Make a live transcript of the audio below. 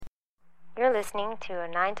You're listening to a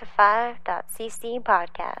 9to5.cc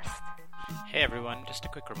podcast. Hey everyone, just a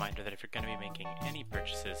quick reminder that if you're going to be making any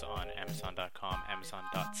purchases on Amazon.com,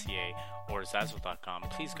 Amazon.ca, or Zazzle.com,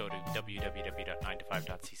 please go to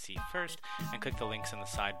www.9to5.cc first and click the links in the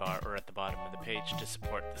sidebar or at the bottom of the page to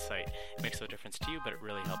support the site. It makes no difference to you, but it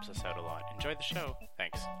really helps us out a lot. Enjoy the show.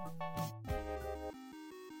 Thanks.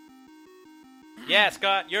 Yeah,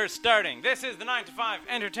 Scott, you're starting. This is the 9 to 5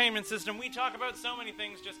 entertainment system. We talk about so many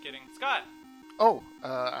things. Just kidding. Scott. Oh,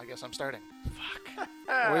 I guess I'm starting. Fuck.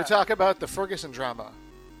 We talk about the Ferguson drama.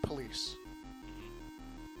 Police.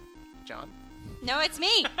 John? No, it's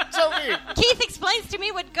me. Sophie! Keith explains to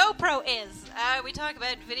me what GoPro is. We talk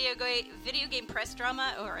about video game press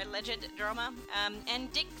drama, or alleged drama,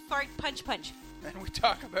 and Dick Fart Punch Punch. And we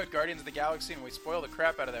talk about Guardians of the Galaxy, and we spoil the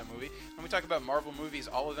crap out of that movie. And we talk about Marvel movies,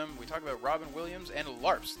 all of them. We talk about Robin Williams and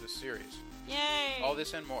LARPs, this series. Yay! All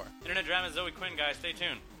this and more. Internet drama Zoe Quinn, guys. Stay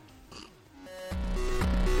tuned.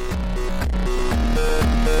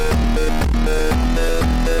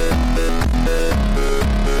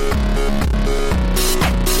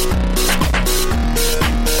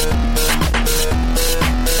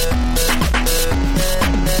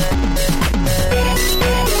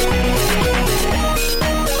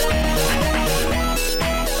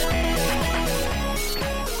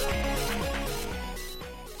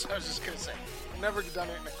 I was just going to say, I've never done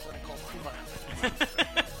it in a clinical environment.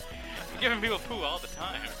 You're giving people poo all the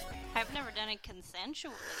time. I've never done it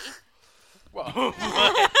consensually. Well,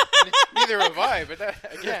 neither have I, but that,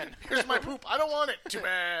 again, Here's my poop. I don't want it. Too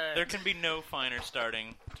bad. There can be no finer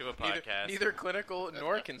starting to a podcast neither clinical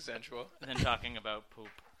nor consensual. than talking about poop.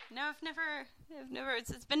 No, I've never.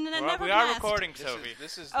 It's been a Well, never we are blast. recording, This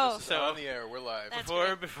Sophie. is Oh. So- on the air. We're live. That's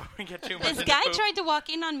Before great. we get too much This into guy poop. tried to walk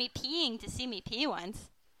in on me peeing to see me pee once.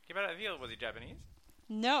 Give out a feel. Was he Japanese?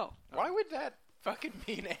 No. Why would that fucking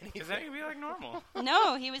mean Because that anything? could be like normal.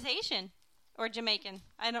 No, he was Haitian. Or Jamaican.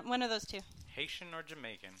 One of those two. Haitian or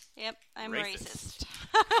Jamaican? Yep, I'm Racist.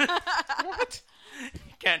 racist. What?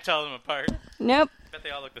 Can't tell them apart. Nope. Bet they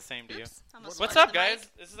all look the same to you. Oops, almost What's farted up, the guys?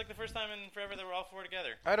 mic. This is like the first time in forever that we're all four together.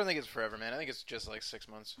 I don't think it's forever, man. I think it's just like 6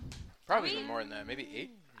 months. Probably Are we? even more than that. Maybe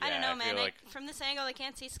 8. I don't Yeah, know, I man. feel like- From this angle, I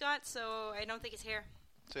can't see Scott, so I don't think he's here.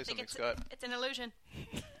 Say I think something, it's, Scott. it's an illusion.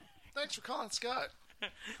 Thanks for calling, Scott.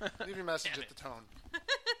 Leave your message Damn at the tone.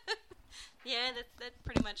 Yeah, that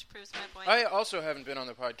pretty much proves my point. I also haven't been on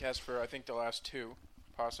the podcast for, I think, the last 2,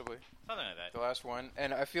 possibly. Something like that. The last one.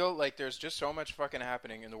 And I feel like there's just so much fucking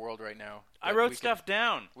happening in the world right now. I that wrote we could- stuff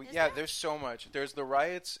down. Yeah, there's so much. There's the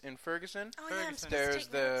riots in Ferguson. oh, yeah, I'm Ferguson. supposed to There's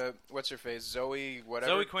take notes. the, what's her face, Zoe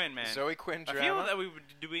whatever. Zoe Quinn, man. Zoe Quinn I drama. feel that we would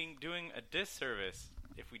be doing a disservice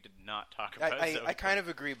if we did not talk about Zoe I kind Quinn. of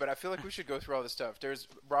agree, but I feel like we should go through all this stuff. There's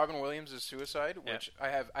Robin Williams' suicide, Yeah. which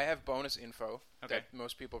I have bonus info Okay. that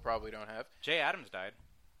most people probably don't have. Jay Adams died.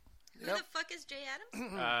 Who Yep. the fuck is Jay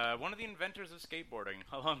Adams? One of the inventors of skateboarding,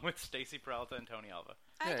 along with Stacy Peralta and Tony Alva.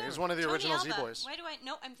 I Yeah, don't- he's one of the Tony original Alva. Z-Boys. Why do I...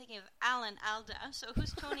 No, I'm thinking of Alan Alda. So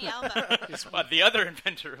who's Tony Alva? But the other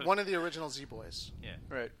inventor of... One of the original Z-Boys. Yeah.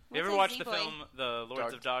 Right. You ever What's a watched the Z-boy? film The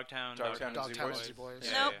Lords of Dogtown? Dogtown and Dogtown Z-Boys. Z-Boys.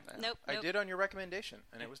 Yeah, Nope, yeah. nope, I nope. did on your recommendation,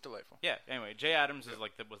 and it was delightful. Yeah, anyway, Jay Adams is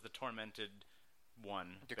like was the tormented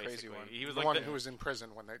one. The crazy basically. one. He was The like one the, who was in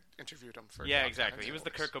prison when they interviewed him for... Yeah, Dogtown exactly. and He was the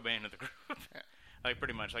Z-Boys. Kurt Cobain of the group. Yeah. Like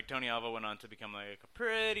pretty much. Like Tony Alva went on to become like a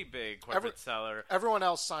pretty big corporate seller. Everyone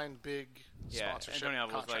else signed big Yeah, and sponsorship Tony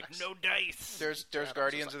Alva was like, contracts. no dice. There's Adams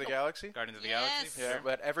Guardians was of like, the Galaxy. Guardians of the Yes. Galaxy. Yeah, sure.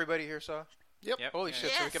 but everybody here saw. Yep. Yep. Holy yeah.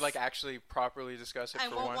 shit! So we could Yes. like actually properly discuss it I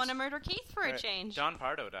for won't once. want to murder Keith for a Right. change. Don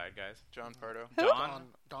Pardo died, guys. John Pardo, Who? Don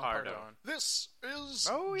Don Pardo. Pardo. This is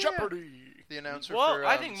Oh, yeah. Jeopardy. the announcer Well, for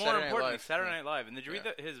I think more Saturday Night importantly, Live. Saturday Yeah. Night Live. And did you read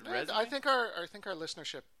his Yeah, resume? I think our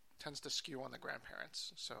listenership tends to skew on the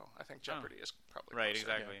grandparents, so I think Jeopardy is probably Right,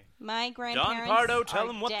 closer. exactly. My grandparents Pardo, tell are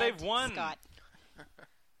them what dead, they've won. Scott.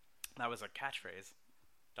 That was a catchphrase.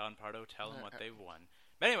 Don Pardo, tell them what they've won.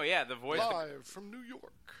 But anyway, yeah, the voice. Live from New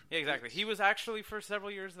York. Yeah, exactly. He was actually, for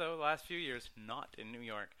several years, though, the last few years, not in New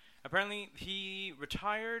York. Apparently, he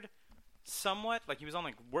retired somewhat. Like, he was on,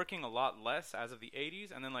 like, working a lot less as of the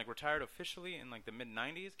 80s, and then, like, retired officially in, like, the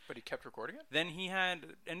mid-90s. But he kept recording it. Then he had,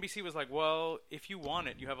 NBC was like, well, if you want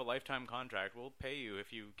it, you have a lifetime contract. We'll pay you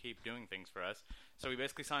if you keep doing things for us. So he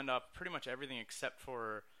basically signed off pretty much everything except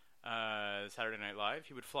for Saturday Night Live.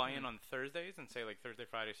 He would fly in on Thursdays and say, like, Thursday,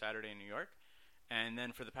 Friday, Saturday in New York. And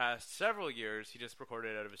then for the past several years, he just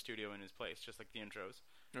recorded out of a studio in his place, just like the intros,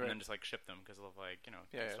 and then just like shipped them because of like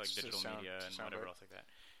Yeah, just like it's digital sound- media and sound whatever right. else like that.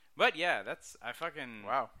 But yeah, that's I fucking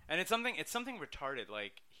Wow. And it's something retarded.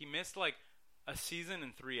 Like he missed like a season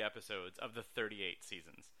and 3 episodes of the 38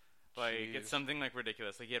 seasons. Like, Jeez. it's something, like,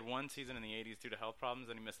 ridiculous. Like, he had one season in the 80s due to health problems,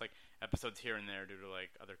 and he missed, like, episodes here and there due to, like,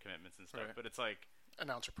 other commitments and stuff. Right. But it's like,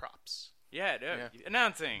 Announcer props. yeah, dude,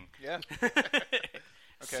 announcing. Yeah.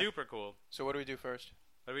 Super cool. So what do we do first?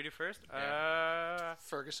 What do we do first?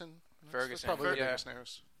 Ferguson. Ferguson, That's probably the yeah. biggest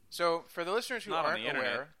news. So for the listeners who Not on aren't the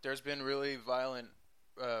internet. aware, there's been really violent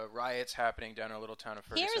riots happening down in our little town of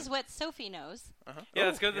Ferguson. Here's what Sophie knows. Yeah,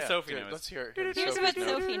 let's go to the Sophie good. news. Let's hear it. Here's Sophie's what news.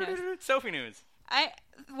 Sophie knows. Sophie news.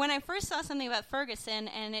 When I first saw something about Ferguson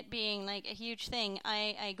and it being like a huge thing,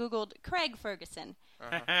 I googled Craig Ferguson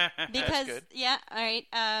because good. yeah, all right.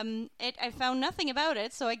 I found nothing about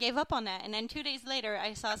it, so I gave up on that. And then 2 days later,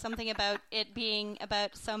 I saw something about it being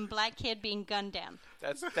about some black kid being gunned down.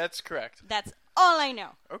 That's correct. That's all I know.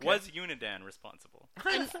 Okay. Was Unidan responsible?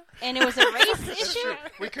 And it was a race issue.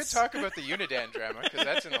 We could talk about the Unidan drama because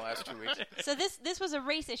that's in the last 2 weeks. So this was a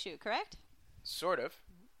race issue, correct? Sort of.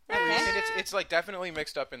 Okay. I mean, it's like definitely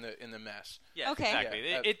mixed up in the mess. Yes, Okay. exactly.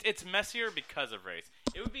 Yeah, It's messier because of race.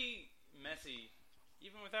 It would be messy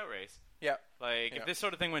even without race. Yeah. Like, Yeah. if this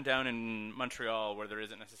sort of thing went down in Montreal, where there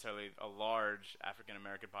isn't necessarily a large African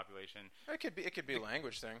American population, It could be a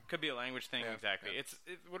language thing. could be a language thing. Yeah, Exactly. yeah.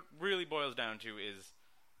 It what really boils down to is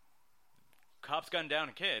cops gunned down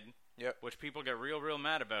a kid, Yep. which people get real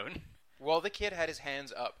mad about. Well, the kid had his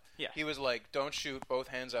hands up. Yeah. He was like, "Don't shoot, both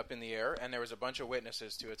hands up in the air," and there was a bunch of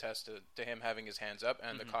witnesses to attest to him having his hands up,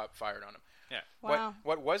 and the cop fired on him. Yeah. Wow.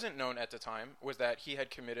 What wasn't known at the time was that he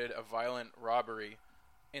had committed a violent robbery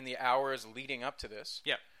in the hours leading up to this.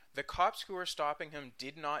 Yep. The cops who were stopping him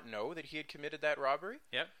did not know that he had committed that robbery.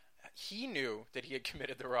 Yep. He knew that he had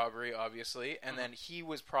committed the robbery, obviously, and then he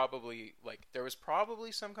was probably, like, there was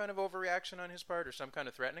probably some kind of overreaction on his part or some kind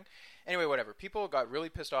of threatening. Anyway, whatever. People got really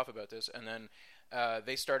pissed off about this, and then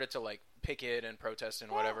they started to, like, picket and protest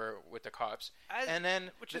and whatever with the cops. And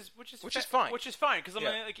then, which is fine. Which is fine, because I'm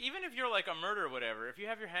Yeah. like, even if you're like a murderer or whatever, if you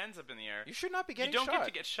have your hands up in the air, You should not be you getting don't shot. get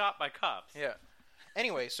to get shot by cops. Yeah.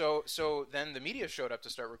 Anyway, so then the media showed up to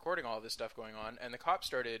start recording all of this stuff going on, and the cops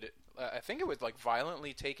started, I think it was like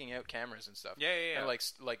violently taking out cameras and stuff. Yeah. And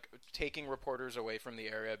like taking reporters away from the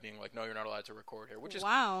area, being like, "No, you're not allowed to record here," which is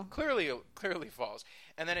Wow. clearly false.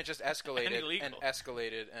 And then it just escalated illegal. and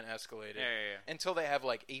escalated Yeah. until they have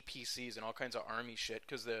like APCs and all kinds of army shit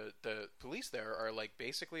because the police there are like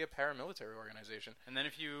basically a paramilitary organization, And then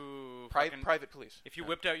if you private police. if you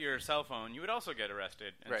whipped out your cell phone, you would also get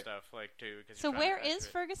arrested and Right. stuff like too. 'Cause So you're trying where to is access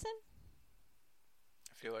it. Ferguson?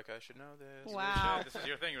 I feel like I should know this. Wow. This is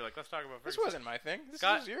your thing. You're like, let's talk about This Ferguson. wasn't my thing. This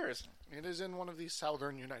Scott- was yours. It is in one of the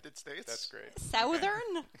southern United States. That's great.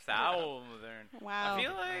 Southern? Southern. Wow. I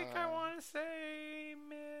feel like I want to say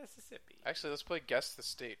Mississippi. Actually, let's play Guess the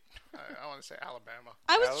State. I want to say Alabama.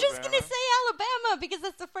 I was just Alabama. going to say Alabama because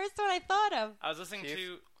that's the first one I thought of. I was listening Keith?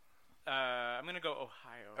 to. I'm gonna go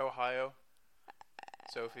Ohio. Ohio.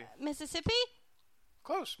 Sophie. Mississippi?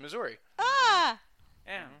 Close. Missouri. Ah!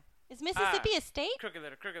 Yeah. Is Mississippi a state? Crooked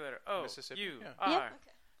letter. Oh, Mississippi, you yeah. are Yep.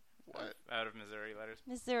 What? out of Missouri letters.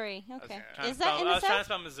 Missouri. Okay. Trying Is to that spell- in I the was trying to south?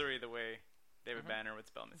 spell Missouri the way David Banner would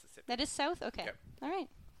spell Mississippi. That is south? Okay. Yep. All right.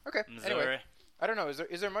 Okay. Missouri. Anyway, I don't know.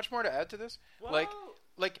 Is there much more to add to this?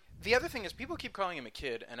 Like the other thing is people keep calling him a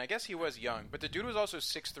kid, and I guess he was young, but the dude was also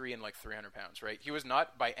 6'3" and like 300 pounds, right? He was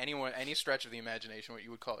not by any stretch of the imagination what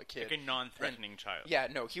you would call a kid. like a non-threatening child. Yeah,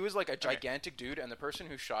 no, he was like a gigantic dude, and the person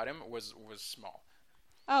who shot him was small.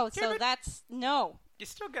 Oh, so that's no. You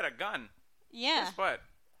still get a gun. Yeah, Guess what?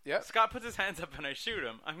 Yep. Scott puts his hands up and I shoot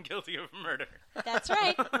him. I'm guilty of murder. that's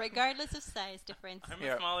right. Regardless of size difference. I'm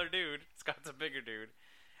Yeah. a smaller dude. Scott's a bigger dude.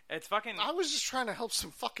 It's fucking. I was just trying to help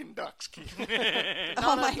some fucking ducks, Keith.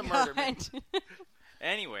 Oh my at the murder god.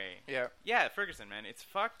 Anyway. Yeah. Yeah, Ferguson, man. It's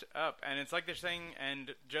fucked up. And it's like they're saying,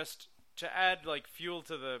 and just to add, like, fuel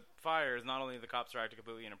to the fires, not only the cops are acting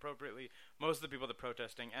completely inappropriately, most of the people that are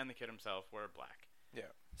protesting and the kid himself were black. Yeah.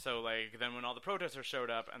 So, like, then when all the protesters showed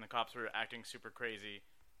up and the cops were acting super crazy,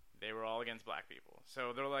 they were all against black people.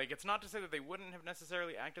 So they're like, it's not to say that they wouldn't have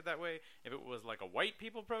necessarily acted that way if it was like a white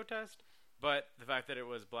people protest, but the fact that it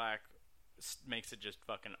was black makes it just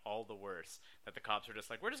fucking all the worse. That the cops are just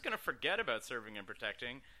like, we're just gonna forget about serving and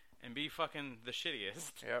protecting and be fucking the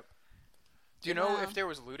shittiest. Yep. Do you know Wow. if there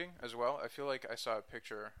was looting as well? I feel like I saw a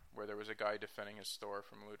picture where there was a guy defending his store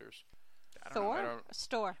from looters. I don't know. I Thor? don't-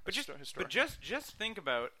 Store. But just, His store. just think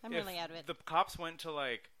about I'm if really out of it. the cops went to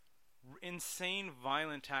like insane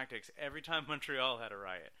violent tactics every time Montreal had a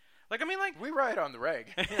riot. Like, I mean, like, We ride on the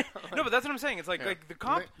reg. no, but that's what I'm saying. It's like, Yeah. like the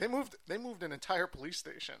cop. They moved an entire police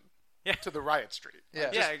station Yeah. to the riot street. Yeah.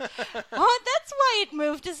 Yeah, Oh, that's why it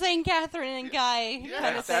moved to St. Catherine and Guy. Yeah,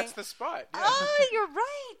 kind of That's thing. the spot. Yeah. Oh, you're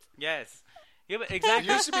right. yes. Yeah, but It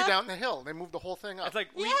exactly. used to be down the hill. They moved the whole thing up. It's like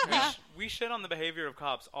we shit on the behavior of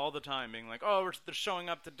cops all the time, being like, oh, they're showing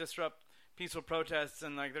up to disrupt peaceful protests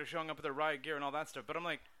and like they're showing up with their riot gear and all that stuff. But I'm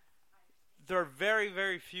like, there are very,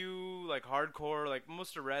 very few like hardcore, like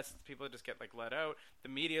most arrests, people just get like let out. The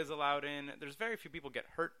media is allowed in. There's very few people get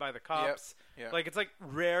hurt by the cops. Yep. Like it's like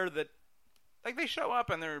rare that like they show up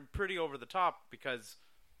and they're pretty over the top because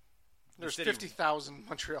There's 50,000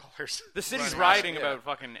 Montrealers. the city's running rioting yeah. about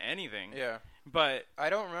fucking anything. Yeah. But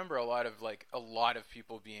I don't remember a lot of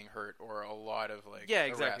people being hurt or a lot of like Yeah,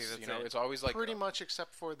 exactly, arrests, that's you know, it. it's always like pretty much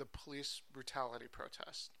except for the police brutality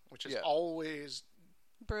protest, which is Yeah. always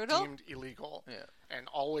Brutal? deemed illegal Yeah. and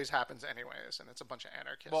always happens anyways, and it's a bunch of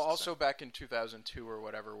anarchists. Well, also back in 2002 or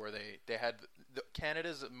whatever, where they had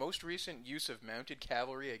Canada's most recent use of mounted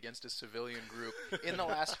cavalry against a civilian group in the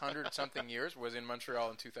last 100-something years was in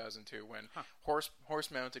Montreal in 2002 when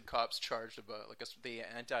horse-mounted cops charged about the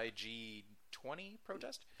anti-G20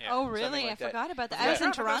 protest. yeah. Oh, Something really? like I that. forgot about that. Yeah. I was in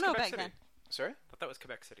I thought that was Toronto Quebec back City. then. Sorry? I thought that was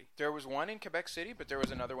Quebec City. There was one in Quebec City, but there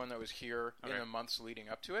was another one that was here in Okay. the months leading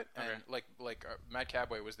up to it. And Okay. Matt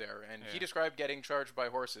Cabway was there, and he Yeah. described getting charged by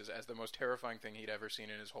horses as the most terrifying thing he'd ever seen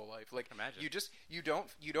in his whole life. Like, Imagine. you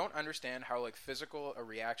don't understand how like physical a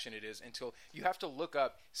reaction it is until you have to look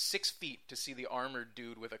up 6 feet to see the armored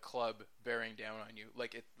dude with a club bearing down on you.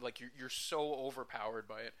 You're so overpowered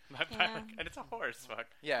by it. Yeah. And it's a horse, fuck.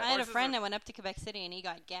 Yeah, I had a Horses friend are- that went up to Quebec City and he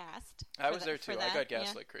got gassed. I for was that- there for too. I that, got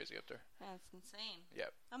gassed yeah. like crazy up there. That's insane. Yeah.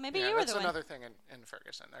 Oh, maybe yeah, you were that's the one. another thing in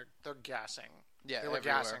Ferguson. They're gassing. Yeah, they were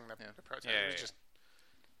everywhere. gassing the Yeah. protest. Yeah, it was yeah. just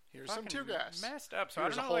here's some Fucking tear gas. Messed up. So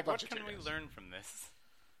Here's I a don't know, whole like, what bunch of can tear we gas. learn from this?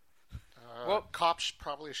 Well- cops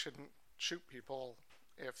probably shouldn't shoot people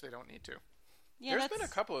if they don't need to. Yeah, There's been a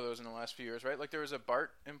that's- couple of those in the last few years, right? Like there was a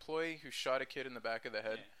BART employee who shot a kid in the back of the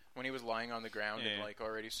head when he was lying on the ground and Yeah. like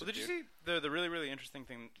already Well, subdued. did you see the really, really interesting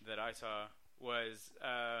thing that I saw was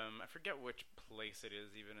I forget which place it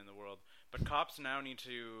is even in the world, but cops now need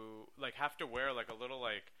to like have to wear like a little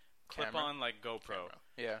like clip-on like GoPro,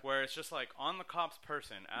 Yeah. where it's just like on the cop's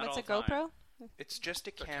person at What's all a GoPro? It's just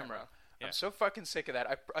a camera. camera. Yeah. I'm so fucking sick of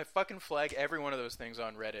that. I fucking flag every one of those things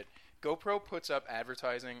on Reddit. GoPro puts up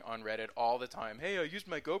advertising on Reddit all the time. Hey, I used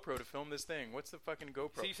my GoPro to film this thing. What's the fucking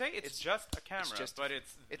GoPro? So you say it's just a camera, just- but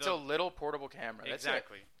it's It's the, a little portable camera. That's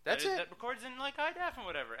exactly it. That's that it. that records in like IDF and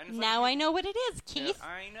whatever. And it's Now like, I know what it is, Keith.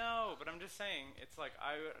 I know, but I'm just saying it's like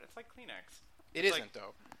it's like Kleenex. It It's isn't like-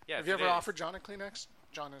 though. Yes, Have you it ever is. offered John a Kleenex?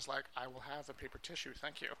 John is like, I will have a paper tissue,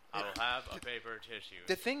 thank you. I will have a paper tissue.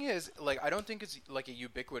 The thing is, like, I don't think it's like a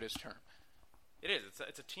ubiquitous term. It is.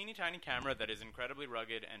 It's a teeny tiny camera that is incredibly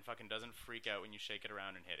rugged and fucking doesn't freak out when you shake it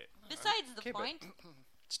around and hit it. Besides the Okay, but- point,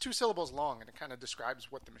 It's 2 syllables long, and it kind of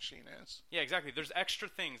describes what the machine is. Yeah, exactly. There's extra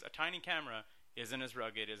things. A tiny camera isn't as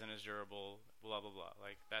rugged, isn't as durable, blah blah blah.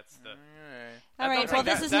 Like that's the all right. that's- Well,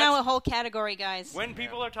 this that- is that's- now a whole category, guys. when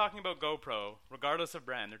people are talking about GoPro, regardless of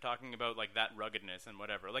brand, they're talking about like that ruggedness and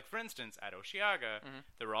whatever. Like for instance, at Oshiaga,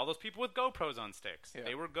 there were all those people with GoPros on sticks. Yeah.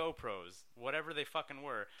 They were GoPros, whatever they fucking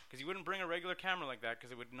were, because you wouldn't bring a regular camera like that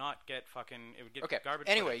because it would not get fucking. It would get Okay. garbage.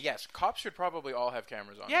 Anyway, footage. yes, cops should probably all have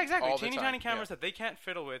cameras on. Yeah, them exactly. all the Teeny time. tiny cameras Yeah. that they can't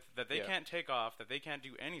fiddle with, that they Yeah. can't take off, that they can't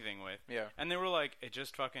do anything with. Yeah. And they were like, it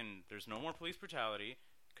just fucking. There's no more police brutality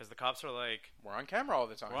because the cops are like, We're on camera all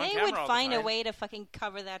the time. We're on They camera would all the find a time. way to fucking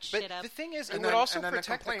cover that But shit up. the thing is, it And would then- also and then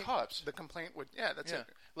protect the cops. The complaint would, yeah, that's it.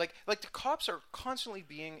 Like the cops are constantly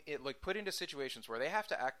being put into situations where they have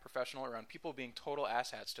to act professional around people being total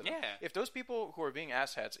asshats to them. Yeah. If those people who are being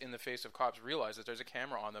asshats in the face of cops realize that there's a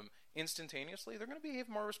camera on them instantaneously, they're going to behave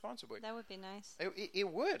more responsibly. That would be nice. It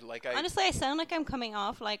would. Like Honestly, I sound like I'm coming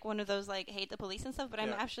off like one of those like hate the police and stuff, but I'm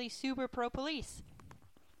Yeah. actually super pro police.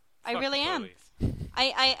 I fuck really the am. police.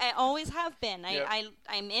 I always have been. Yeah.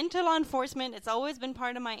 I'm into law enforcement. It's always been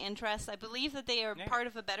part of my interest. I believe that they are Yeah. part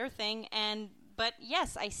of a better thing. But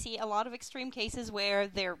yes, I see a lot of extreme cases where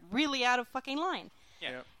they're really out of fucking line.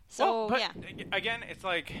 Yeah. Yeah. So Well, but yeah, again, it's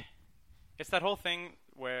like, it's that whole thing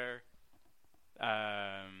where,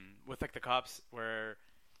 with like the cops, where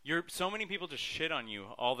so many people just shit on you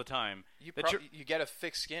all the time. you that you're- you get a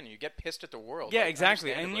thick skin. You get pissed at the world. yeah, like, exactly.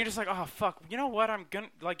 And understandably. you're just like, oh fuck, you know what? I'm gonna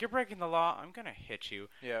you're breaking the law. I'm gonna hit you.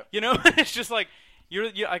 Yeah. You know, it's just like. You're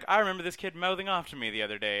like, I remember this kid mouthing off to me the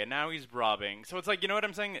other day, and now he's robbing. So it's like, you know what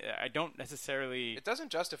I'm saying? I don't necessarily. It doesn't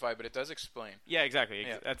justify, but it does explain. Yeah, exactly.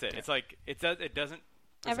 Yeah. That's it. Yeah. It's like it doesn't.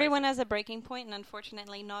 everyone has a breaking point, and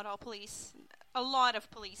unfortunately, not all police. A lot of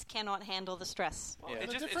police cannot handle the stress. Yeah. It The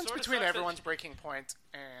just- it difference sorta between sucks that- everyone's breaking point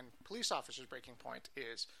and police officers' breaking point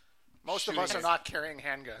is most of Shooting us are is- not carrying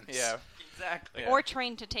handguns. Yeah. Exactly. Or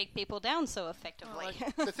trained to take people down so effectively.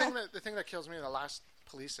 Like, the thing that kills me in the last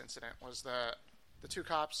police incident was the two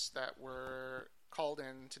cops that were called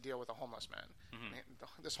in to deal with a homeless man.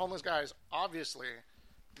 This homeless guy is obviously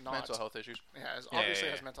not... Mental health issues. Yeah, obviously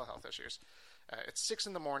has mental health issues. It's 6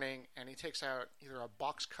 a.m, and he takes out either a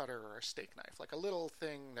box cutter or a steak knife, like a little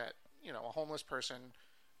thing that, a homeless person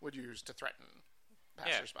would use to threaten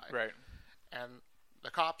passersby. Right. And the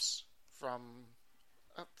cops, from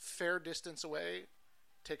a fair distance away,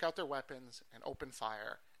 take out their weapons and open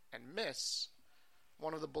fire and miss.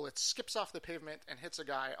 One of the bullets skips off the pavement and hits a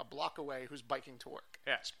guy a block away who's biking to work.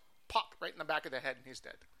 Yeah. Just pop right in the back of the head and he's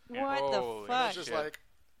dead. What Holy the fuck? It's just like,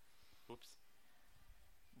 Oops.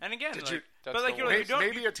 And again, Did like, you- but that's like the you're like, you don't.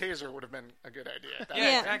 maybe a taser would have been a good idea. Yeah,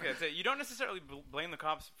 Yeah. exactly. That's it. You don't necessarily blame the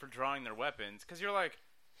cops for drawing their weapons because you're like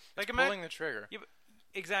Pulling the trigger. Yeah,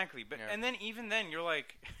 exactly. But Yeah. and then even then you're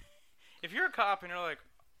like, if you're a cop and you're like,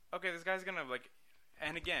 okay, this guy's gonna like,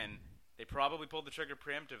 and again, they probably pulled the trigger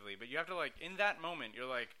preemptively, but you have to like in that moment you're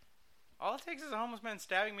like, all it takes is a homeless man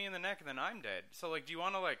stabbing me in the neck and then I'm dead. So like, do you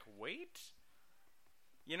want to like wait?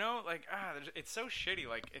 Like it's so shitty.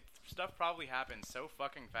 Like stuff probably happens so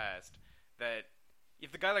fucking fast that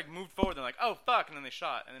if the guy like moved forward, they're like, oh fuck, and then they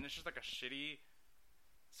shot, and then it's just like a shitty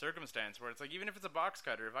circumstance where it's like even if it's a box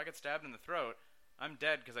cutter, if I get stabbed in the throat, I'm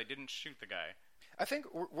dead because I didn't shoot the guy. I think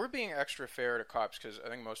we're being extra fair to cops because I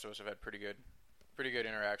think most of us have had pretty good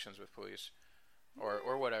interactions with police,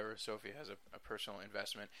 or whatever. Sophie has a personal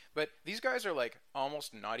investment, but these guys are like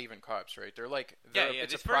almost not even cops, right? They're like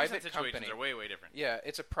it's a private company. Are way different. Yeah,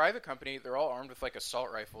 it's a private company. They're all armed with like assault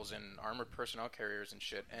rifles and armored personnel carriers and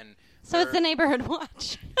shit. And So it's the neighborhood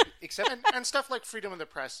watch. except and stuff like freedom of the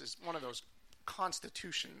press is one of those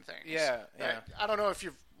constitution things. Yeah. I don't know if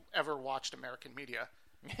you've ever watched American media.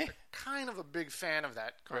 They're kind of a big fan of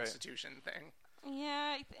that constitution thing.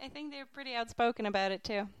 Yeah, I think they're pretty outspoken about it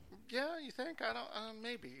too. Yeah, you think? I don't.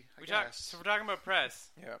 Maybe. I So guess. we're talking about press.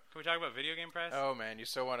 Yeah. Can we talk about video game press? Oh man, you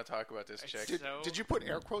so want to talk about this chick? Did you put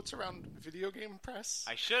air quotes around video game press?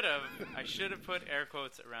 I should have. I should have put air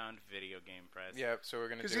quotes around video game press. Yeah, so we're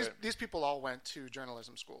gonna do Because it. these people all went to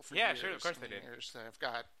journalism school for Yeah, years. sure, of course they and did. years. They've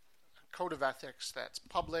got a code of ethics that's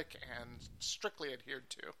public and strictly adhered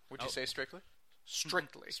to. Would you say strictly?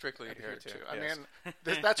 Strictly adhered to, I yes.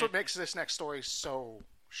 mean, that's what makes this next story so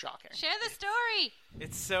shocking. Share the story.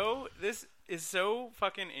 This is so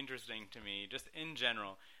fucking interesting to me, just in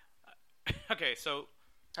general. Okay, so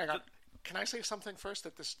Hang on. Can I say something first?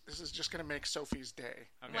 That this is just going to make Sophie's day.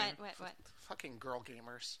 okay. What? Fucking girl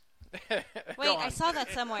gamers. Wait, I saw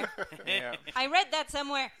that somewhere. Yeah. I read that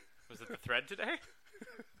somewhere. Was it the thread today?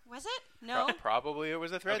 Was it? No. Probably it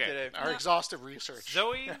was a thread Okay. today. Our exhaustive research.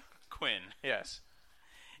 Zoe Quinn, Yes.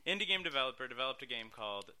 indie game developer, developed a game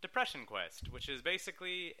called Depression Quest, which is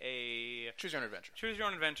basically a Choose your own adventure. choose your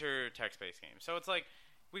own adventure text-based game. So it's like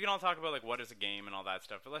we can all talk about like what is a game and all that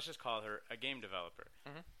stuff, but let's just call her a game developer.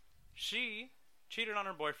 Mhm. She cheated on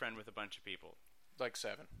her boyfriend with a bunch of people, Like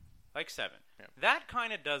 7. like 7. Yeah. That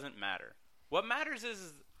kind of doesn't matter. What matters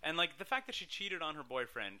is, and like the fact that she cheated on her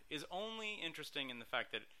boyfriend is only interesting in the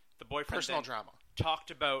fact that the boyfriend Personal then drama. talked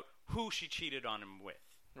about who she cheated on him with.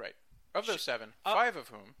 Right. Of those 7, Oh. 5 of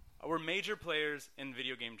whom Were major players in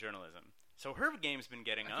video game journalism. So her game's been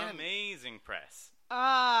getting Again. amazing press.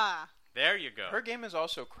 Ah. There you go. her game is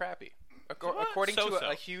also crappy. Well, According to so-so.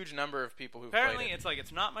 a huge number of people who Apparently, played it. it's like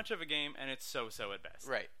it's not much of a game, and it's so-so at best.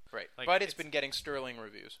 Right. Like, But it's it's- been getting sterling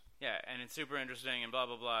reviews. Yeah, and it's super interesting, and blah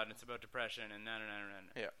blah blah, and it's about depression, and na na na na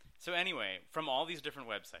na. Yeah. So anyway, from all these different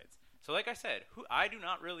websites. So like I said, I do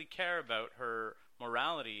not really care about her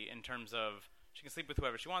morality in terms of she can sleep with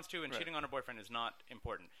whoever she wants to, and Right. cheating on her boyfriend is not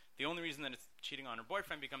important. The only reason that it's cheating on her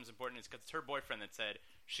boyfriend becomes important is because it's her boyfriend that said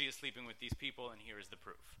she is sleeping with these people, and here is the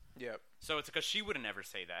proof. Yeah. So it's because she would never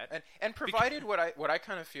say that. And provided what I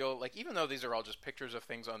kind of feel like, even though these are all just pictures of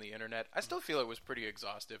things on the internet, I still feel it was pretty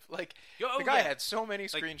exhaustive. Like the guy had so many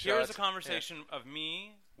Like, screenshots. here's a conversation of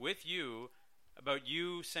me with you about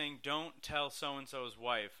you saying, "Don't tell so and so's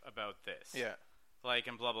wife about this." Yeah. Like,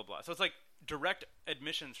 and blah blah blah. So it's like direct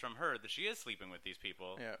admissions from her that she is sleeping with these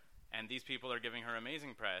people. Yeah. And these people are giving her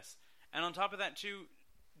amazing press. And on top of that, too,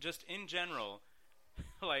 just in general,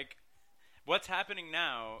 like, what's happening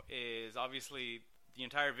now is obviously the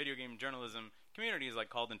entire video game journalism community is like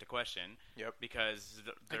called into question. Yep. Because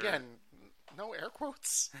they're Again, no air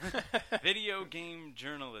quotes. video game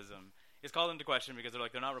journalism is called into question because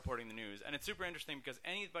they're not reporting the news, and it's super interesting because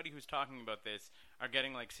anybody who's talking about this are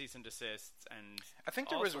getting like cease and desists, and I think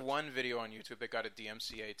there all was sorts. one video on YouTube that got a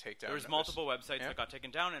DMCA takedown. There was notice. multiple websites Yeah. that got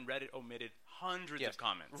taken down, and Reddit omitted hundreds Yes. of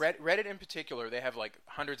comments. Reddit in particular, they have like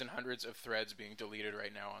hundreds and hundreds of threads being deleted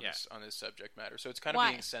right now on Yeah. this subject matter. So it's kind of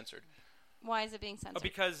Why? being censored. Why is it being censored?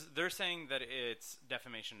 Because they're saying that it's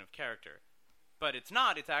defamation of character. but it's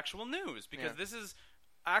not. It's actual news because Yeah. this is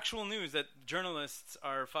actual news that journalists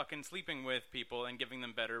are fucking sleeping with people and giving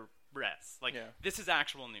them better rests. Like Yeah. this is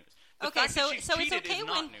actual news. The Okay, fact that so she so it's cheated okay is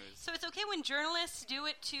not when news. so it's okay when journalists do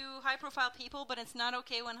it to high-profile people, but it's not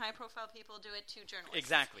okay when high-profile people do it to journalists.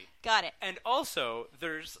 Exactly. Got it. And also,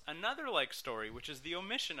 there's another story, which is the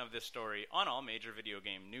omission of this story on all major video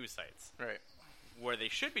game news sites, Right. where they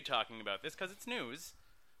should be talking about this because it's news.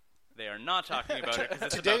 They are not talking about it because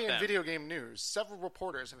it's Today about in them. video game news, several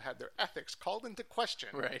reporters have had their ethics called into question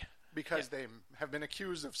Right. because they have been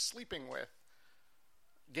accused of sleeping with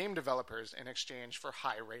game developers in exchange for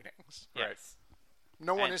high ratings. Yes.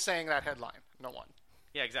 No one And- is saying that headline. No one.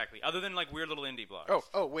 Yeah, exactly. Other than weird little indie blogs.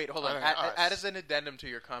 Oh, wait, hold on. Other than us. Add as an addendum to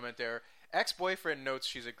your comment there, ex-boyfriend notes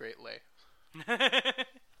she's a great lay,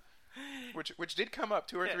 which did come up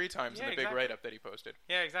 2 or Yeah, 3 times in yeah, the big exactly. write-up that he posted.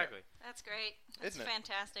 Yeah, exactly. That's great. That's Isn't it?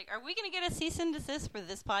 fantastic. Are we going to get a cease and desist for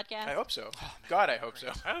this podcast? I hope so. God, I hope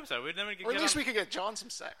so. I hope so. Then we could Or at get least on, we could get John some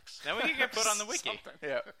sex. then we could get put on the wiki. Something.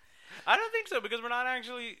 Yeah. I don't think so because we're not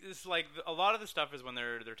actually. It's a lot of the stuff is when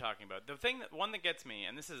they're talking about the thing one that gets me,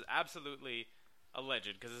 and this is absolutely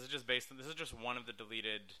alleged because this is just based on this is just one of the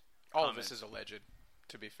deleted. All comments. of this is alleged,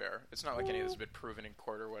 to be fair. It's not like any of this has been proven in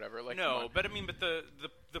court or whatever. Like, come No, on. but I mean, but the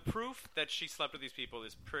proof that she slept with these people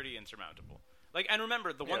is pretty insurmountable. And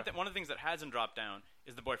remember, one of the things that hasn't dropped down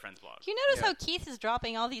is the boyfriend's blog. You notice Yeah. how Keith is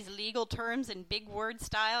dropping all these legal terms in big word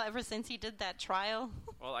style ever since he did that trial?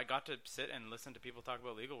 Well, I got to sit and listen to people talk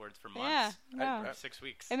about legal words for Yeah, months. no. I- 6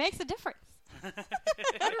 weeks. It makes a difference. I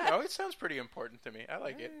don't know. It sounds pretty important to me. I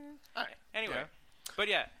like it. Anyway, Yeah. but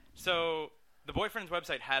yeah, so the boyfriend's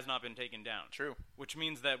website has not been taken down. True. Which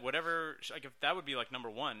means that whatever, if that would be number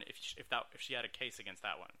one, if she had a case against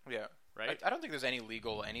that one, Yeah. right? I don't think there's any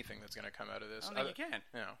legal anything that's going to come out of this. I don't think you can.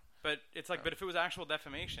 No. But it's but if it was actual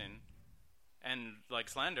defamation and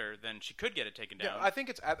slander, then she could get it taken Yeah, down. I think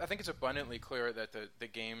it's abundantly clear that the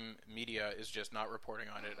game media is just not reporting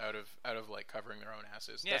on it out of covering their own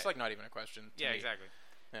asses. Yeah. That's not even a question. To yeah, me. exactly.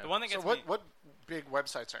 Yeah. The one that So gets me, what big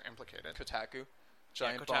websites are implicated? Kotaku,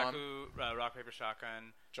 Giant Kotaku, Bomb, Rock Paper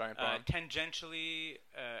Shotgun, Giant Bomb. tangentially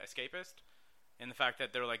Escapist, in the fact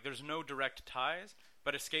that they're there's no direct ties,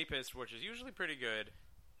 but Escapist, which is usually pretty good,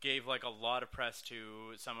 gave a lot of press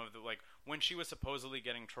to some of the when she was supposedly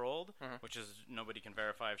getting trolled, which is nobody can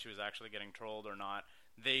verify if she was actually getting trolled or not.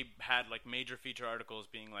 They had major feature articles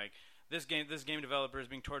being this game developer is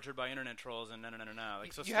being tortured by internet trolls and no.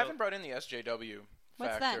 You haven't brought in the SJW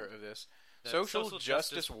What's factor that? of this. the Social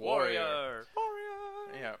Justice Warrior.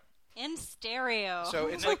 Yeah. In stereo. So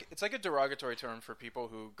it's it's like a derogatory term for people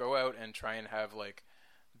who go out and try and have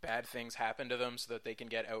bad things happen to them so that they can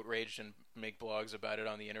get outraged and make blogs about it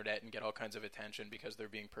on the internet and get all kinds of attention because they're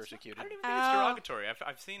being persecuted. I don't even think it's derogatory.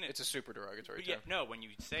 I've seen it. It's a super derogatory yeah, term. no, when you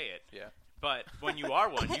say it. Yeah. But when you are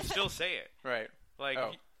one, you still say it. Right.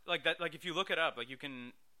 Oh. That. If you look it up, you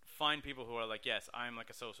can find people who are yes, I'm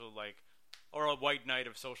a social or a white knight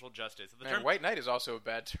of social justice. The Man, term White Knight is also a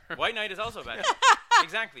bad term. white knight is also bad.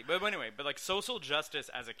 Exactly. But anyway, social justice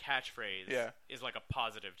as a catchphrase is a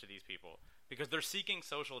positive to these people because they're seeking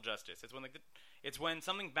social justice. It's when it's when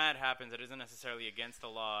something bad happens that isn't necessarily against the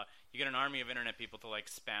law. You get an army of internet people to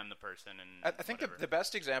spam the person and I think whatever. the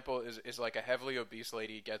best example is a heavily obese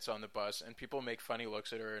lady gets on the bus and people make funny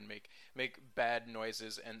looks at her and make bad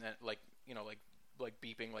noises and then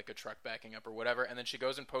beeping like a truck backing up or whatever, and then she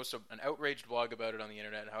goes and posts an outraged blog about it on the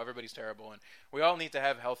internet and how everybody's terrible and we all need to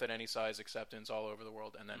have health at any size acceptance all over the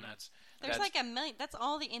world, and then There's a million. That's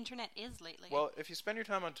all the internet is lately. well, if you spend your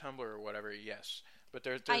time on Tumblr or whatever, yes, but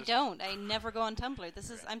there's I don't. I never go on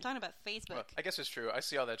Tumblr. I'm talking about Facebook. well, I guess it's true. I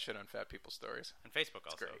see all that shit on fat people's stories. and Facebook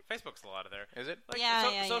also. great. Facebook's a lot of there. Is it?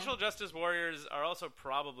 Yeah. Social justice warriors are also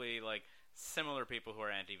probably similar people who are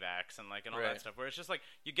anti-vax and and all Right. that stuff. Where it's just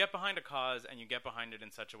you get behind a cause and you get behind it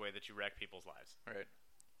in such a way that you wreck people's lives. Right.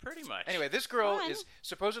 Pretty much. Anyway, this girl Fun. is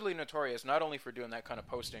supposedly notorious not only for doing that kind of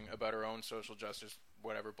posting about her own social justice,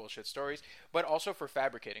 whatever bullshit stories, but also for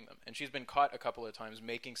fabricating them. And she's been caught a couple of times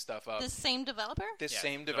making stuff up. This same developer? This Yes,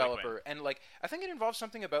 same they're developer. And I think it involves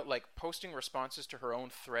something about posting responses to her own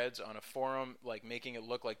threads on a forum, making it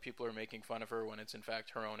look like people are making fun of her when it's in fact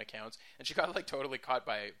her own accounts. And she got totally caught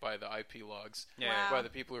by the IP logs, Yeah. Wow. by the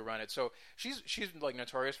people who run it. So she's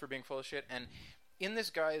notorious for being full of shit. And in this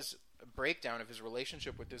guy's breakdown of his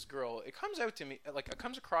relationship with this girl, it comes out to me it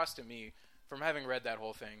comes across to me from having read that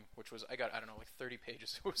whole thing, which was I don't know 30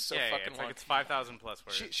 pages. It was so fucking it's long. it's 5,000 plus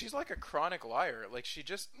words. She's like a chronic liar. She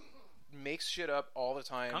just makes shit up all the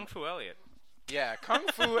time. Kung Fu Elliot. Yeah, Kung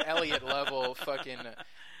Fu Elliot level fucking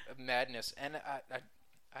madness. And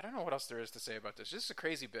I don't know what else there is to say about this. This is a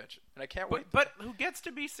crazy bitch, and I can't wait. But who gets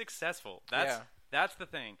to be successful? Yeah. That's the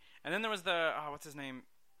thing. And then there was the what's his name?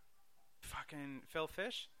 Fucking Phil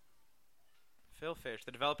Fish,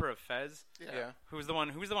 the developer of Fez, Yeah. who was the one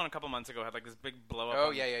a couple months ago had like this big blow up. Oh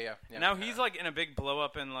yeah. Now he's like in a big blow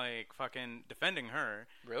up and like fucking defending her.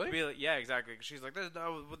 Really? To be like, yeah, exactly. 'Cause she's like,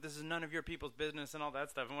 this is none of your people's business and all that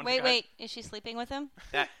stuff. And when Wait, is she sleeping with him?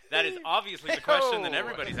 that is obviously the question that Hey-ho!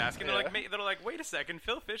 everybody's asking. Yeah. They're like, wait a second,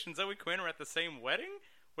 Phil Fish and Zoe Quinn are at the same wedding.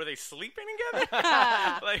 Were they sleeping together?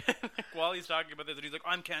 like while he's talking about this, and he's like,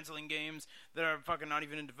 I'm canceling games that are fucking not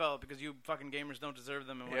even in develop because you fucking gamers don't deserve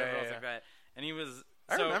them and whatever else like that. And he was.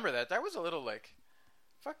 I remember that. That was a little like,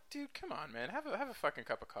 fuck, dude, come on, man, have a fucking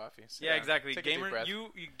cup of coffee. Sit down. Exactly. Take a deep breath. You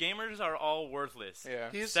gamers are all worthless.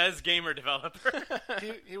 Yeah. Says gamer developer.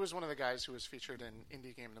 he was one of the guys who was featured in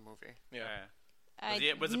Indie Game the Movie. Yeah.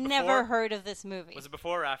 I Was it never before? heard of this movie. Was it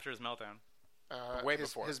before or after his meltdown? Way his,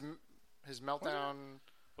 before. His meltdown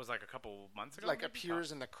Was like a couple months ago. like maybe?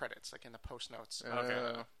 appears in the credits, like in the post notes.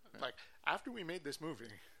 Okay. Like after we made this movie.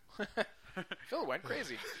 Phil went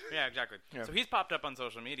crazy. Yeah, exactly. Yeah. So he's popped up on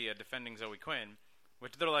social media defending Zoe Quinn,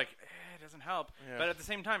 which they're like, it doesn't help. Yeah. But at the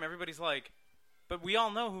same time, everybody's like, but we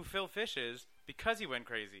all know who Phil Fish is because he went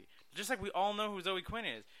crazy. Just like we all know who Zoe Quinn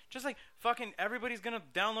is. Just like fucking everybody's gonna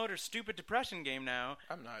download her stupid depression game now.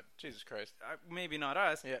 I'm not. Jesus Christ. Maybe not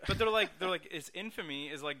us. Yeah. But they're like, its infamy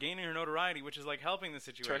is like gaining her notoriety, which is like helping the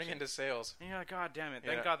situation. Turning into sales. And you're like, God damn it!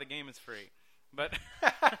 Thank Yeah. God the game is free. But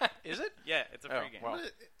Is it? yeah, it's a free game. Wow.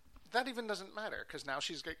 That even doesn't matter because now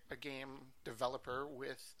she's a game developer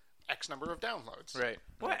with X number of downloads. Right.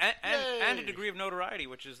 Well, and a Yay. degree of notoriety,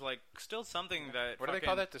 which is like still something that. What do they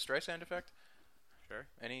call that? The Streisand effect? Sure.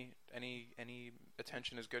 Any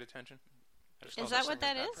attention is good attention? Is that what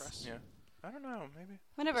that is? Press. Yeah. I don't know. Maybe.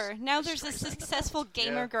 Whatever. Now there's a successful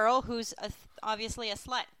gamer Yeah. girl who's obviously a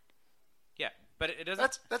slut. Yeah, but it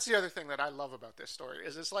doesn't. That's the other thing that I love about this story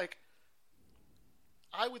is it's like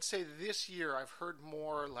I would say this year I've heard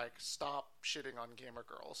more like stop shitting on gamer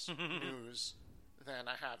girls news than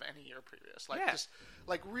I have any year previous. Like Yeah. just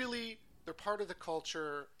like really they're part of the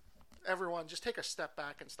culture. Everyone just take a step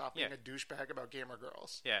back and stop being Yeah. a douchebag about gamer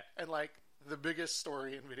girls. Yeah. And like the biggest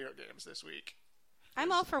story in video games this week. I'm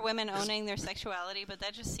all for women owning their sexuality, but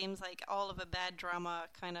that just seems like all of a bad drama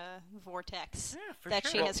kind of vortex Yeah, for that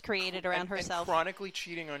sure. she Well, has created around herself. And chronically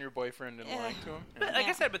cheating on your boyfriend and lying to him. But like I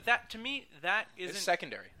Yeah. said, but that to me that isn't It's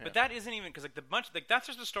secondary. Yeah. But that isn't even because like that's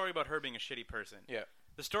just a story about her being a shitty person. Yeah.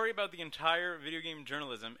 The story about the entire video game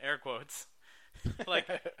journalism, air quotes, like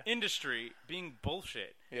industry being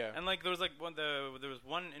bullshit. Yeah. And like there was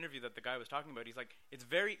one interview that the guy was talking about. He's like, it's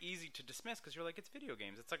very easy to dismiss because you're like, it's video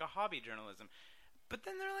games. It's like a hobby journalism. But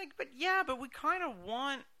then they're like, but we kind of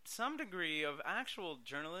want some degree of actual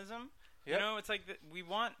journalism. Yep. You know, it's like we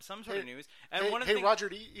want some sort of Hey, news. And hey, one of the hey things, Roger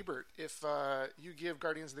Ebert, if you give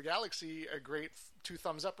Guardians of the Galaxy a great 2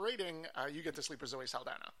 thumbs up rating, you get to sleep with Zoe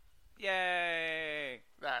Saldana. yay,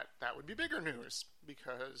 That would be bigger news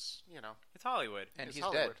because, you know, it's Hollywood. And it's he's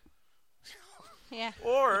Hollywood. Yeah.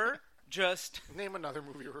 Or just Name another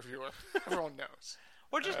movie reviewer. Everyone knows.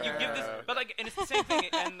 Or just you give this, but like, and it's the same thing.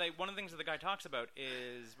 And like, one of the things that the guy talks about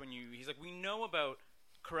is he's like, we know about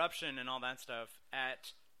corruption and all that stuff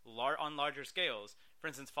on larger scales. For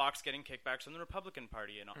instance, Fox getting kickbacks from the Republican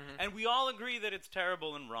Party and all, and we all agree that it's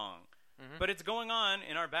terrible and wrong. But it's going on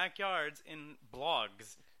in our backyards in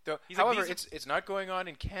blogs. Though, He's like, however, these it's not going on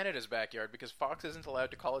in Canada's backyard because Fox isn't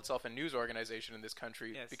allowed to call itself a news organization in this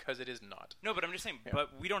country Yes. because it is not. No, but I'm just saying. Yeah.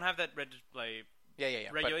 But we don't have that Yeah.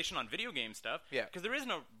 regulation on video game stuff. Yeah. Because there is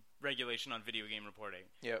no regulation on video game reporting.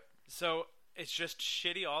 Yep. So it's just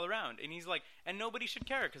shitty all around. And he's like, and nobody should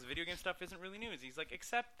care because video game stuff isn't really news. He's like,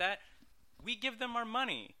 except that we give them our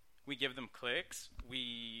money. We give them clicks.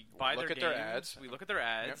 We buy Look their at their games. ads. We look at their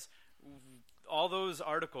ads. All those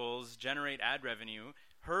articles generate ad revenue.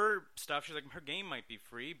 Her stuff, she's like, her game might be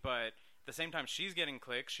free, but at the same time, she's getting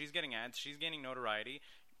clicks. She's getting ads. She's gaining notoriety.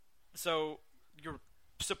 So you're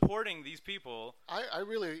supporting these people. I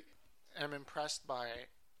really am impressed by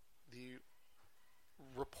the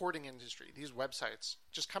reporting industry, these websites,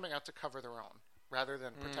 just coming out to cover their own rather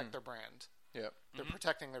than protect their brand. Yep. They're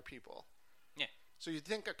protecting their people. Yeah. So you'd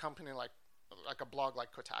think a company like a blog like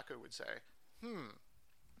Kotaku would say,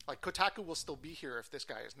 like Kotaku will still be here if this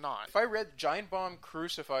guy is not. If I read Giant Bomb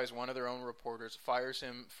crucifies one of their own reporters, fires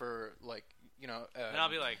him for And I'll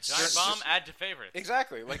be like, Giant Bomb, add to favorites.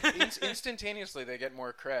 Exactly. Like instantaneously they get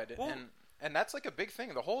more cred. Well- And that's like a big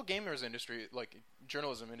thing. The whole gamers industry, like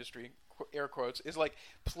journalism industry, air quotes, is like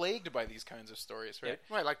plagued by these kinds of stories, right?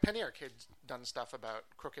 Right, like Penny Arcade's done stuff about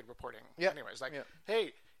crooked reporting. Yeah. Anyways, like, Yeah.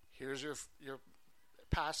 hey, here's your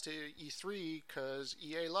pass to E3 because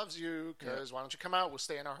EA loves you. Because why don't you come out? We'll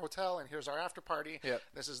stay in our hotel, and here's our after party. Yep.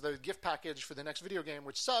 This is the gift package for the next video game,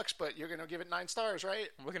 which sucks, but you're going to give it 9 stars, right?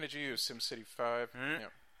 I'm looking at you, SimCity 5. Mm-hmm. Yeah.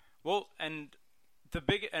 Well, and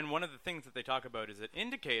one of the things that they talk about is it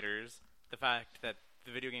indicators the fact that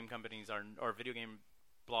the video game companies or video game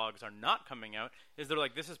blogs are not coming out is they're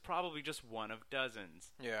like, this is probably just one of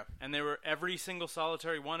dozens. Yeah. And every single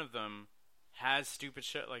solitary one of them has stupid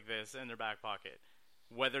shit like this in their back pocket.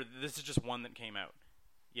 Whether this is just one that came out,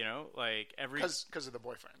 like every because of the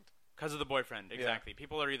boyfriend. Because of the boyfriend, exactly. Yeah.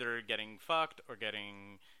 People are either getting fucked or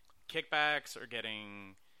getting kickbacks or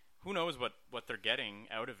getting who knows what they're getting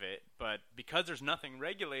out of it. But because there's nothing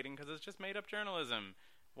regulating, because it's just made up journalism,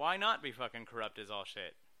 why not be fucking corrupt as all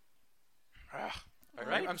shit?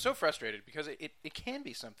 Right? I'm so frustrated because it can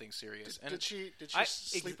be something serious. Did she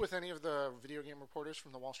sleep with any of the video game reporters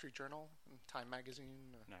from the Wall Street Journal and Time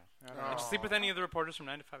Magazine? No. Did you sleep with any of the reporters from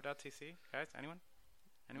 9to5.cc? Guys, anyone?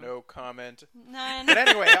 No comment. None. But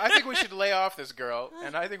anyway, I think we should lay off this girl,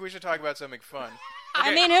 and I think we should talk about something fun.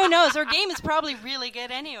 I mean, who knows? Her game is probably really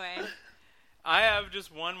good anyway. I have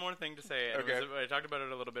just one more thing to say. And Okay. I talked about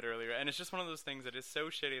it a little bit earlier, and it's just one of those things that is so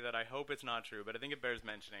shitty that I hope it's not true, but I think it bears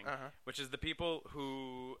mentioning, which is the people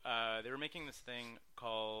who, they were making this thing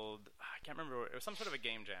called, I can't remember, it was some sort of a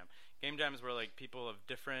game jam. Game jams were like people of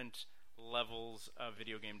different levels of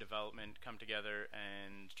video game development come together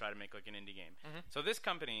and try to make like an indie game. So this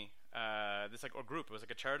company, or group, it was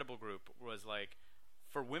like a charitable group, was like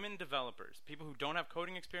for women developers, people who don't have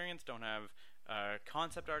coding experience, don't have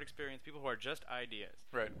concept art experience, people who are just ideas.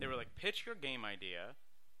 Right. They were like, pitch your game idea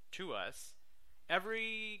to us.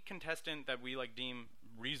 Every contestant that we like deem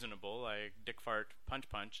reasonable, like Dick Fart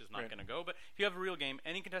Punch is not going to go. But if you have a real game,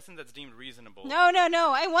 any contestant that's deemed reasonable. No.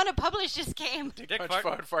 I want to publish this game. Dick Fart.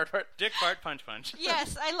 Dick Fart Punch.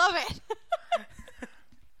 Yes, I love it.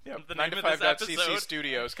 Yeah, The name of this 9to5.cc episode.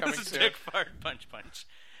 Studios coming This is soon. Dick Fart Punch.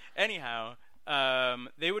 Anyhow,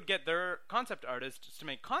 they would get their concept artists to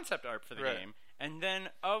make concept art for the Right. game, and then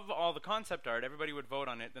of all the concept art, everybody would vote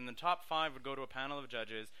on it. Then the top 5 would go to a panel of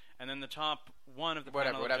judges, and then the top 1 of the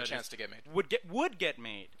panel would of have a judges chance to get made. would get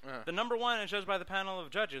made. The number 1 as judged by the panel of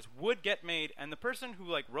judges would get made, and the person who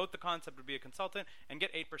like wrote the concept would be a consultant and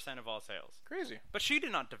get 8% of all sales. Crazy. But she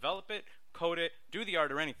did not develop it, code it, do the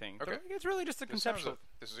art or anything. Okay. It's really just a conceptual.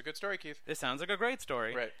 This is a good story, Keith. This sounds like a great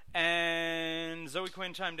story. Right. And Zoe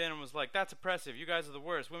Quinn chimed in and was like, that's oppressive. You guys are the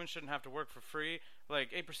worst. Women shouldn't have to work for free.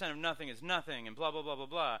 Like, 8% of nothing is nothing, and blah, blah, blah, blah,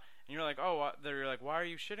 blah. And you're like, they're like, why are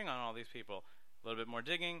you shitting on all these people? A little bit more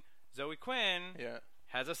digging. Zoe Quinn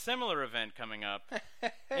has a similar event coming up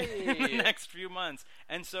in the next few months.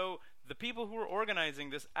 And so the people who were organizing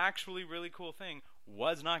this actually really cool thing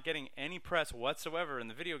was not getting any press whatsoever in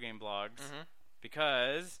the video game blogs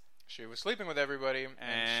because... She was sleeping with everybody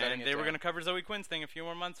and shutting it they were down. going to cover Zoe Quinn's thing a few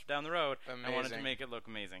more months down the road. Amazing. I wanted to make it look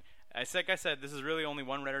amazing. Like I said, this is really only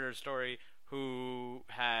one Redditor story who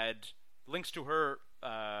had links to her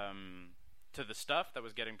to the stuff that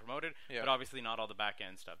was getting promoted, but obviously not all the back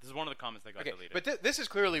end stuff. This is one of the comments that got deleted. But this is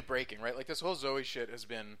clearly breaking, right? Like this whole Zoe shit has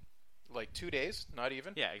been like 2 days, not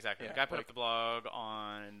even. Yeah, exactly. Yeah, the guy put up the blog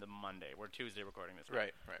on the Monday. We're Tuesday recording this.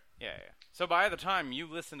 Right. Yeah. So by the time you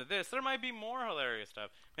listen to this, there might be more hilarious stuff.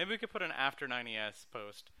 Maybe we could put an after 90s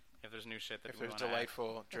post if there's new shit that If we there's want to add.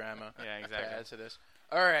 delightful drama Yeah, exactly. to add to this.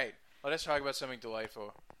 All right, let us talk about something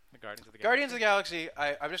delightful. The Guardians of the Galaxy. Guardians of the Galaxy.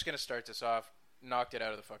 I'm just going to start this off. Knocked it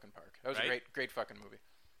out of the fucking park. That was Right? a great fucking movie.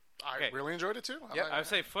 I really enjoyed it too. Yep. I would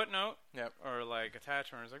say footnote Yep. or like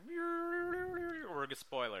attachment is like or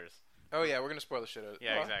spoilers. Oh yeah, we're gonna spoil the shit out of it.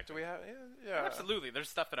 Yeah, Well, exactly. Do we have? Yeah. Absolutely. There's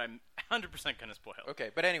stuff that I'm 100% going to spoil. Okay,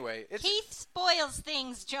 but anyway, it's Keith spoils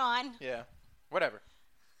things, John. yeah, whatever.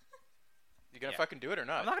 You gonna Yeah. fucking do it or I'm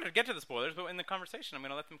not? not going to get to the spoilers, but in the conversation, I'm going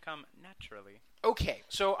to let them come naturally. Okay,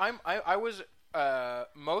 so I was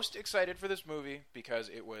most excited for this movie because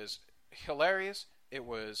it was hilarious. It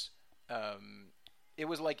was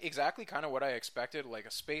like exactly kind of what I expected, like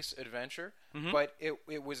a space adventure, but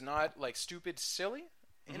it was not like stupid silly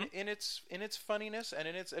in its funniness and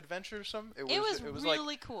in its adventuresome. It was really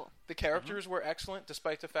like cool. the characters were excellent,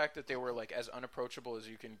 despite the fact that they were like as unapproachable as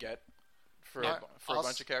you can get for a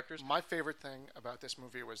bunch of characters. My favorite thing about this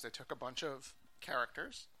movie was they took a bunch of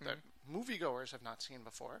characters that moviegoers have not seen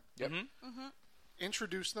before, Yep.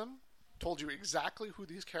 introduced them, told you exactly who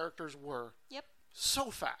these characters were Yep.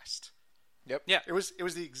 so fast. Yep. Yeah. It was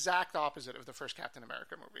the exact opposite of the first Captain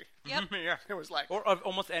America movie. Yep. Yeah. It was like Or of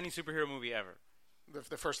almost any superhero movie ever.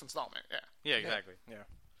 the first installment. Yeah. Yeah, exactly. Yeah.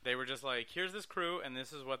 They were just like, here's this crew, and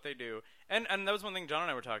this is what they do. And that was one thing John and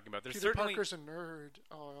I were talking about. There's Peter certainly... Parker's a nerd.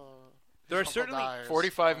 There are Uncle certainly dies.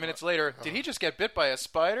 45 minutes later, did he just get bit by a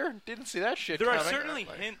spider? Didn't see that shit there are coming. certainly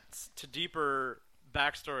hints to deeper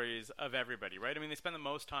backstories of everybody, right? I mean, they spend the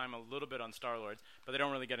most time a little bit on Star-Lord, but they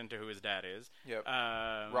don't really get into who his dad is. Yep.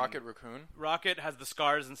 Rocket Raccoon. Rocket has the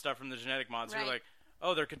scars and stuff from the genetic mods. Right. You're like,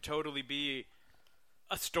 oh, there could totally be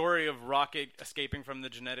a story of Rocket escaping from the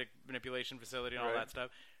genetic manipulation facility and all Right. that stuff.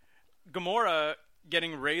 Gamora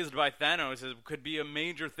getting raised by Thanos could be a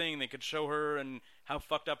major thing. They could show her and how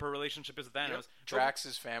fucked up her relationship is with Thanos. Yep.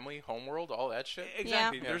 Drax's family, Homeworld, all that shit.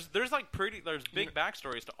 Exactly. Yeah. There's big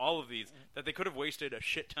backstories to all of these that they could have wasted a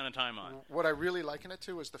shit ton of time on. What I really liken it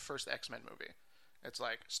to is the first X-Men movie. It's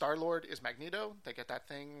like Star-Lord is Magneto. They get that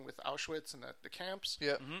thing with Auschwitz and the camps.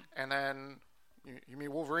 Yeah. And then you meet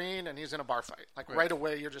Wolverine, and he's in a bar fight. Like right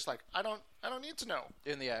away, you're just like, I don't need to know.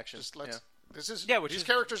 In the action. Just let's. This is which these is-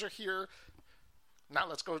 characters are here. Now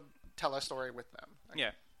let's go tell a story with them.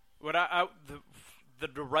 Yeah. What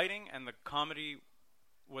the writing and the comedy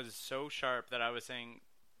was so sharp that I was saying,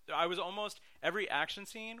 I was almost every action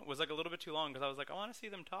scene was like a little bit too long because I was like, I want to see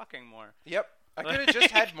them talking more. Yep. I could have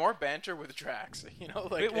just had more banter with Drax. You know,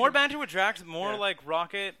 like More banter with Drax, more Yeah. like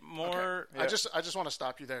Rocket, more. I just want to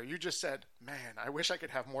stop you there. You just said, "Man, I wish I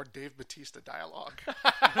could have more Dave Bautista dialogue."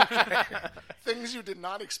 Things you did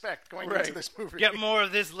not expect going Right. into this movie. Get more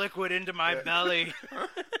of this liquid into my belly.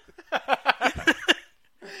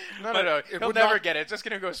 No. He'll would never not- get it. It's just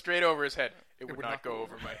going to go straight over his head. It would would not not go go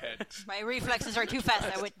over my head. My reflexes are too fast.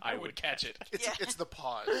 I would catch it. It's the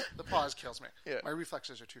pause. The pause kills me. Yeah. My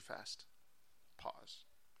reflexes are too fast. Pause.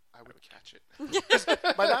 I would catch it. 'Cause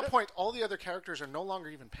by that point, all the other characters are no longer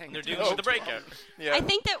even paying They're attention. dealing with the breakout. Yeah. I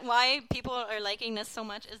think that why people are liking this so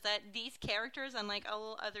much is that these characters, unlike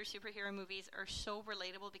all other superhero movies, are so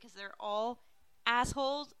relatable because they're all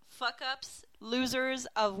assholes, fuck-ups, losers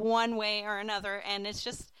of one way or another, and it's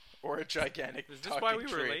just... Or a gigantic Is this why we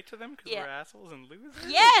tree. relate to them? Because Yeah. we're assholes and losers?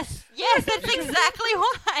 Yes! Yes, that's exactly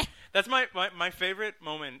why! That's my favorite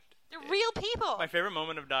moment. They're real people. My favorite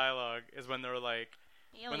moment of dialogue is when they're like,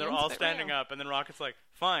 when they're Aliens, all but standing real. up, and then Rocket's like,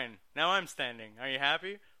 fine, now I'm standing. Are you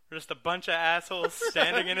happy? We're just a bunch of assholes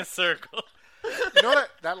standing in a circle. You know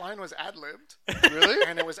that line was ad-libbed? Really?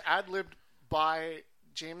 And it was ad-libbed by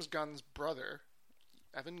James Gunn's brother,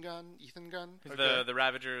 Ethan Gunn. The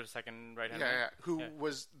Ravager's second right-hand man. Yeah, who Yeah.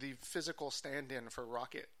 was the physical stand-in for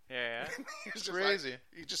Rocket. Yeah. He was just Crazy. Like,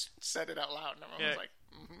 he just said it out loud, and everyone Yeah.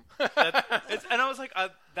 was like, And I was like,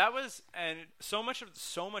 that was, and so much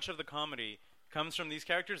of the comedy comes from these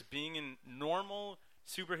characters being in normal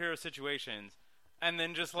superhero situations, and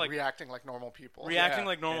then just like reacting like normal people. reacting Yeah,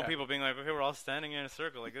 like normal yeah. people, being like, okay, we're all standing in a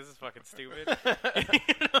circle, like this is fucking stupid.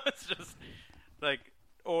 You know, it's just like,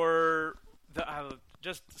 or the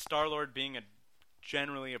just Star-Lord being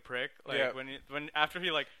generally a prick, like Yeah. when after he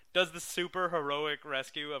like does the super heroic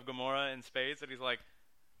rescue of Gamora in space, and he's like,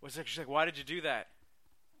 she's like, why did you do that?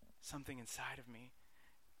 Something inside of me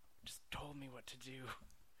just told me what to do.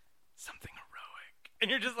 Something heroic. And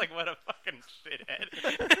you're just like, what a fucking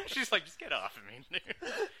shithead. She's like, just get off of me,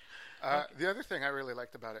 dude. The other thing I really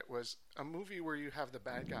liked about it was a movie where you have the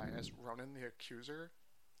bad guy as Ronan the Accuser,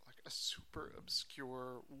 like a super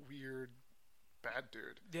obscure, weird, bad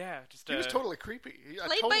dude. Yeah, just He was totally creepy.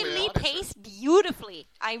 Played by Lee Pace beautifully.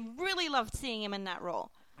 I really loved seeing him in that role.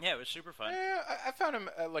 yeah, it was super fun. Yeah, I found him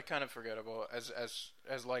like kind of forgettable, as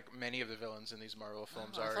like many of the villains in these Marvel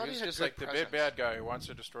films I are. thought he He's had just good like the presence. big bad guy who wants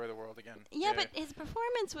to destroy the world again. Yeah, but his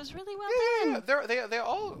performance was really well Yeah, done. they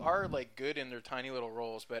all are like good in their tiny little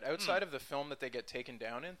roles, but outside of the film that they get taken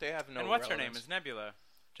down in, they have no. And what's her name? relevance. Is Nebula.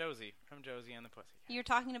 Josie from Josie and the Pussycat. You're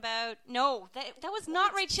talking about that was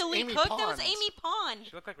not Rachel Lee Amy Cook. That was Pond. Amy Pond.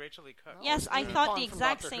 She looked like Rachel Lee Cook. Yes, I Amy thought Pond the from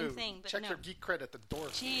exact Doctor same Who. thing, but Check no. your geek cred at the door.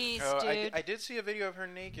 Jeez, Oh, dude. I did see a video of her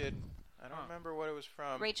naked. I don't remember what it was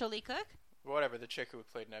from. Rachel Lee Cook? Whatever, the chick who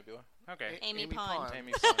played Nebula. Okay. Amy Pond.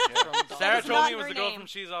 Amy Pond, yeah. From Doctor Sarah That's Who. told not me it was her the girl name. from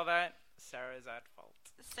She's All That. Sarah is at fault.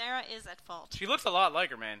 Sarah is at fault. She looks a lot like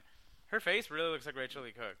her, man. Her face really looks like Rachel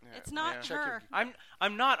Lee Cook. It's not Yeah. Check your her.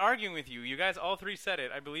 I'm not arguing with you. You guys all three said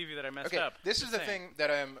it. I believe you that I messed Okay, up. this is Just the saying. thing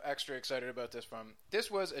that I'm extra excited about this from.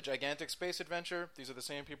 This was a gigantic space adventure. These are the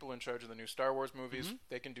same people in charge of the new Star Wars movies. Mm-hmm.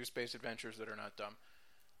 They can do space adventures that are not dumb.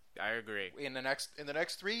 I agree. In the next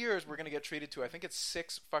 3 years, we're going to get treated to, I think it's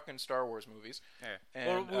 6 fucking Star Wars movies. Yeah. And,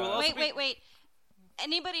 Or we'll also Wait.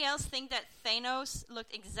 Anybody else think that Thanos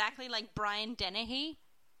looked exactly like Brian Dennehy?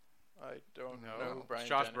 I don't know No. who Brian It's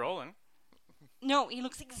Josh Denny- Brolin. No, he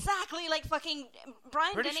looks exactly like fucking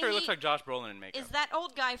Brian Pretty Dennehy. sure he looks like Josh Brolin in makeup. Is that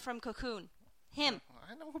old guy from Cocoon? Him.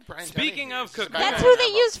 I know who Brian Speaking Dennehy of is. He's a Cocoon- bad That's guy who in they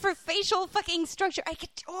Emma. use for facial fucking structure.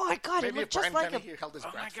 Oh my god, it Maybe if looked just Brian like him. Dennehy held his Oh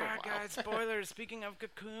my breath for a god, while. guys! Spoilers. Speaking of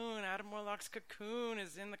Cocoon, Adam Warlock's Cocoon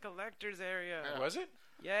is in the collector's area. Yeah. Was it?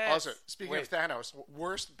 Yes. Also, speaking Wait. of Thanos,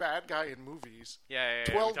 worst bad guy in movies. Yeah.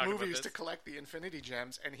 12 we talked about movies this. to collect the Infinity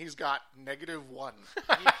Gems, and he's got -1.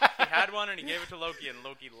 He had one and he gave it to Loki, and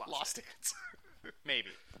Loki lost. Lost it. Maybe.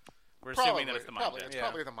 We're Probably, assuming that it's the mind probably, gem. it's Yeah.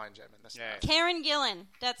 probably the Mind Gem in this. Yeah. last. Karen Gillan.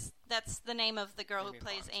 That's the name of the girl Amy who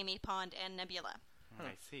plays Pond. Amy Pond and Nebula.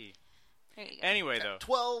 I see. There you go. Anyway, though,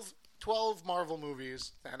 12 Marvel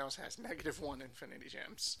movies. Thanos has -1 Infinity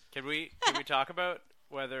Gems. can we talk about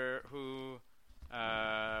who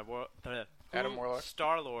Adam Warlock?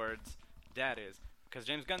 Star-Lord's dad is? Because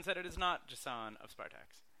James Gunn said it is not Jason of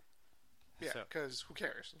Spartax. Yeah, So- because who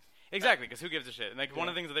cares? Exactly, because who gives a shit? And, like, one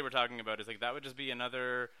of the things that they were talking about is, like, that would just be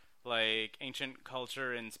another, like, ancient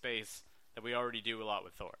culture in space that we already do a lot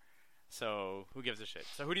with Thor. So, who gives a shit?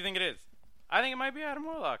 So, who do you think it is? I think it might be Adam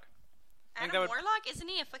Warlock. I think that Adam would- Warlock? Isn't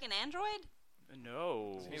he a fucking android?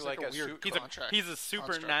 No. He's like like a a weird su- contract. He's a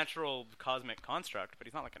supernatural cosmic construct, but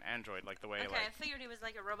he's not like an android, like the way, Okay, I like, figured he was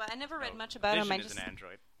like a robot. I never read no, much about him. Vision I is just an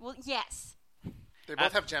android. well, yes, They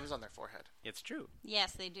both have gems on their forehead. It's true.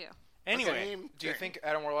 yes, they do. Anyway. Same Do you thing. think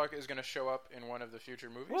Adam Warlock is going to show up in one of the future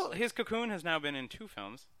movies? Well, Like, his Cocoon has now been in 2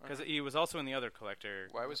 films, because he was also in the other Collector.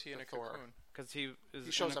 why was he in the a Thor? cocoon? Because he is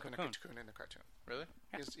He shows in up in a cocoon in the cartoon. Really?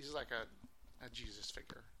 He's like a Jesus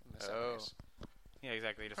figure in the Oh. 70s. Yeah,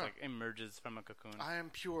 exactly. He just, like, emerges from a cocoon. I am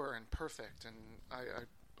pure and perfect, and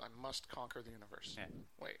I must conquer the universe. Yeah.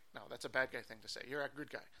 Wait, no, that's a bad guy thing to say. You're a good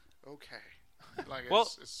guy. Okay. Like, Well,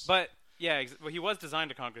 it's, but yeah, well, he was designed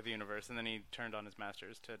to conquer the universe, and then he turned on his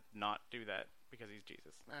masters to not do that because he's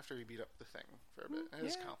Jesus. after he beat up the thing for a bit, it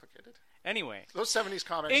was Yeah. complicated. Anyway, Those 70s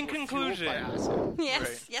comics In were conclusion- fueled by acid. Yes,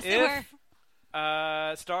 Right. yes, they were.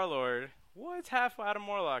 if Star-Lord was half Adam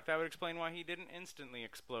Warlock, that would explain why he didn't instantly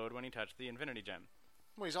explode when he touched the Infinity Gem.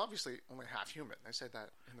 Well, he's obviously only half human. They said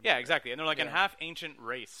that in the Yeah, movie. exactly. And they're like an Yeah. half ancient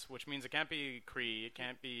race, which means it can't be Kree, it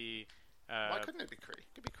can't be. Why couldn't it be Kree? It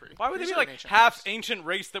could be Kree. Why would they Krees be are like an ancient half race. ancient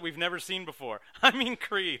race that we've never seen before? I mean,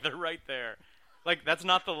 Kree, they're right there. Like, that's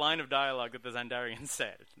not the line of dialogue that the Xandarians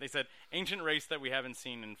said. They said, ancient race that we haven't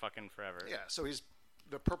seen in fucking forever. Yeah, so he's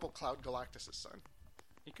the Purple Cloud Galactus' son.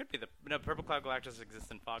 He could be the. No, Purple Cloud Galactus exists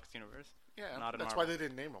in Fox Universe. Yeah, Not in that's Marvel. why they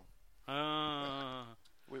didn't name him.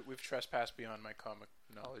 We've trespassed beyond my comic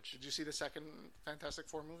knowledge. Did you see the second Fantastic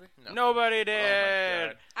Four movie? No. Nobody did!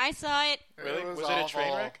 God. I saw it. Really? It Was it a train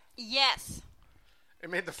awful. wreck? Yes, It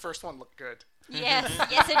made the first one look good. yes,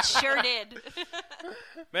 yes, it sure did.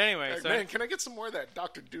 But anyway, Like, so. man, can I get some more of that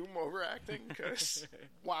Doctor Doom overacting? Because,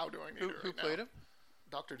 wow, do I need it Who right played now. him?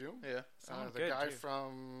 Doctor Doom? Yeah. Sounded The good, guy too.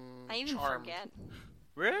 from I even Charmed. forget.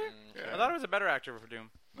 Really? Yeah. I thought it was a better actor for Doom.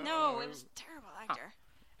 No, it was a terrible actor.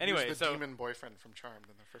 Anyway, he was the so. demon boyfriend from Charmed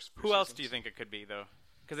in the first few Who else seasons. do you think it could be, though?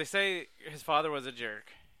 Because they say his father was a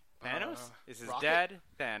jerk. Thanos? Is his Rocket? dad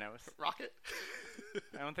Thanos? Rocket?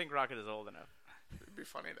 I don't think Rocket is old enough. It'd be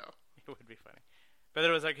funny, though. It would be funny. But it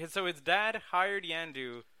was like, so his dad hired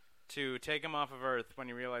Yandu to take him off of Earth when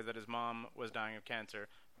he realized that his mom was dying of cancer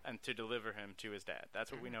and to deliver him to his dad.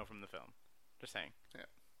 That's what we know from the film. Just saying. Yeah.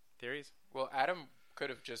 Theories? Well, Adam could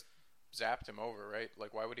have just zapped him over, right?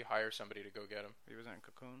 Like, why would he hire somebody to go get him? He was in a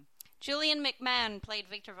cocoon. Julian McMahon played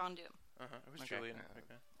Victor Von Doom. It was Okay. Julian. Yeah.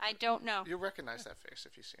 McMahon. I don't know. You'll recognize that face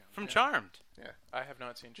if you see him. From Charmed. I have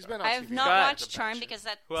not seen. He's Charmed. been on I have TV. not God. watched He's a Charm bad because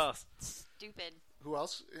that's Who else? stupid. Who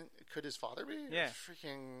else could his father be? Yeah.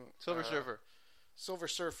 Freaking Silver Surfer. Silver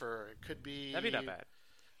Surfer. It could be. That'd be not bad.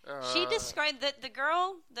 She described the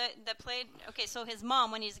girl that played. Okay, so his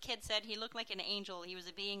mom, when he was a kid, said he looked like an angel. He was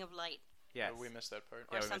a being of light. Yes. We missed that part.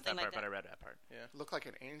 yeah, we missed something that like part, but that. I read that part. Look like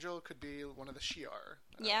an angel. Could be one of the Shi'ar.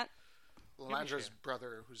 Yeah. Landra's Shi'ar.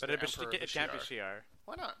 brother, who's But the it emperor of the can't be Shi'ar. Shi'ar,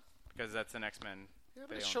 Why not? because that's an X-Men. Yeah, they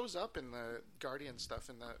but it own. shows up in the Guardian stuff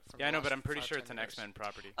in the. From Yeah, I the know, but last I'm pretty 5, sure 10 it's an years. X-Men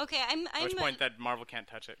property. Okay, I'm At which a, point that Marvel can't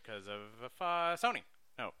touch it because of Sony.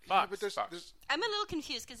 No, Yeah, Fox. but there's, Fox. there's I'm a little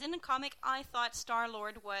confused because in the comic I thought Star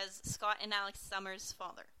Lord was Scott and Alex Summers'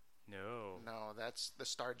 father. No. no, that's the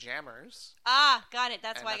Star Jammers. Ah, got it.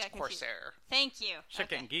 That's and why that's I got confused. Corsair. Thank you.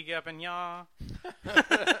 Chicken Okay. geek up and yaw. What?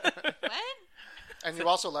 And you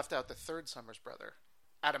also left out the third Summers brother,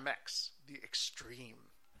 Adam X, the Extreme.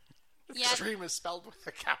 Yeah, Extreme is spelled with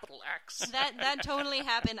a capital X. that totally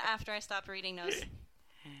happened after I stopped reading those.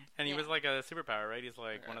 And he Yeah. was like a superpower, right? He's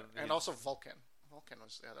like one of the. and also Vulcan. Vulcan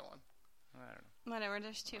was the other one. I don't know. Whatever.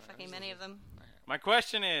 There's too fucking many of them. My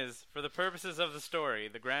question is, for the purposes of the story,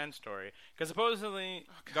 the grand story, because supposedly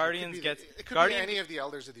Guardians gets It could Guardian. be any of the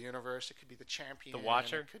Elders of the Universe. It could be the Champion. The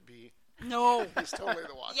Watcher? It could be. No. He's totally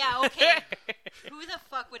the Watcher. Yeah. Okay. Who the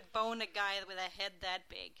fuck would bone a guy with a head that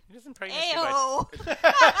big? He doesn't pregnant you by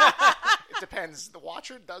Ayo! It depends. The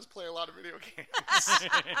Watcher does play a lot of video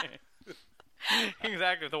games.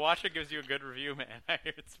 Exactly. If the Watcher gives you a good review, man, I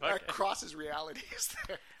hear it's fucking. That crosses realities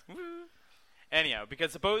there. Woo. Anyhow,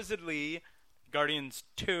 because supposedly Guardians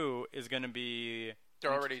 2 is going to be.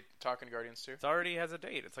 They're already talking Guardians too. It already has a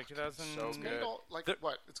date. It's like 2000. So They good. don't, like, The-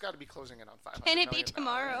 what? It's got to be closing in on 500 Can it be million now,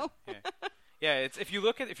 tomorrow? Yeah, it's if you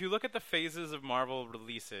look at the phases of Marvel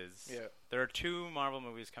releases. Yeah. There are 2 Marvel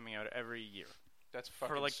movies coming out every year That's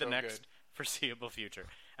fucking for like so the next good. foreseeable future.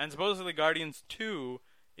 And supposedly Guardians 2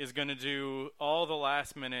 is going to do all the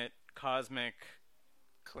last minute cosmic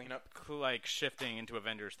Clean up. like shifting into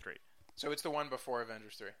Avengers 3. So it's the one before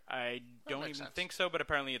Avengers 3. I don't even makes sense. think so, but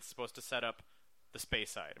apparently it's supposed to set up the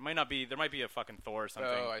space side. It might not be. There might be a fucking Thor or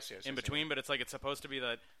something Oh, I see, in between, but it's like it's supposed to be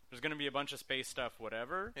that there's going to be a bunch of space stuff,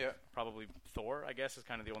 whatever. Yeah. Probably Thor, I guess, is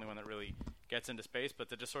kind of the only one that really gets into space. But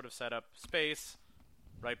to just sort of set up space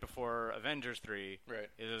right before Avengers 3 Right.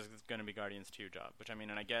 is going to be Guardians 2 job. Which I mean,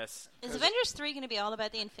 and I guess Is Avengers 3 going to be all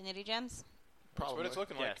about the Infinity Gems? That's what it's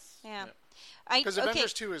looking like. yes. Yeah. Yeah. Because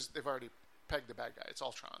Avengers 2 is, they've already pegged the bad guy. It's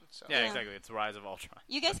Ultron. So. Yeah, Yeah. exactly. It's the Rise of Ultron.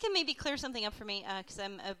 You guys can maybe clear something up for me because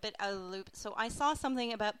I'm a bit out of the loop. So I saw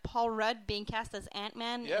something about Paul Rudd being cast as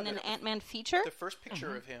Ant-Man Yeah, in an the- Ant-Man feature. The first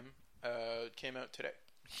picture of him came out today.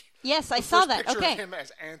 Yes, I The saw first that. picture Okay. of him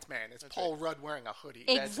as Ant-Man. It's Paul Rudd wearing a hoodie.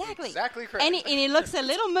 Exactly. That's exactly correct. And he looks a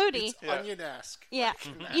little moody. It's Yeah. Onion-esque. Yeah.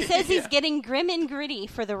 He says he's getting grim and gritty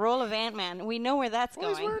for the role of Ant-Man. We know where that's Well,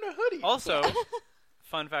 he's going. wearing a hoodie. Also,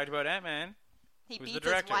 fun fact about Ant-Man: He who's beats the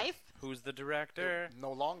his director? wife. Who's the director?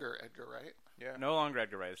 No longer Edgar Wright. Yeah. No longer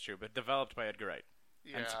Edgar Wright, it's true, but developed by Edgar Wright.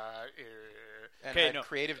 Yeah. And Okay, had no.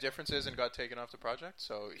 creative differences and got taken off the project.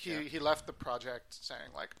 So He left the project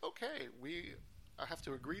saying, like, okay, I have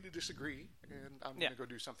to agree to disagree, and I'm Yeah. going to go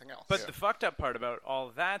do something else. But the fucked up part about all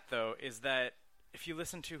of that, though, is that if you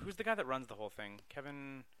listen to who's the guy that runs the whole thing,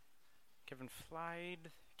 Kevin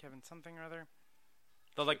Flyde, Kevin something or other,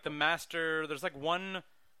 the master. There's like one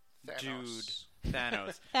Thanos. dude,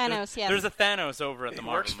 Thanos. Thanos, yes. There's a Thanos over at the He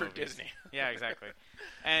Marvel works for movies. Disney. Yeah, exactly.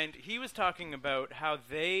 And he was talking about how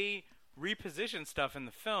they reposition stuff in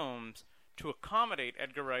the films to accommodate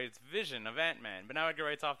Edgar Wright's vision of Ant-Man, but now Edgar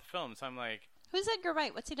Wright's off the film, so I'm like, Who's Edgar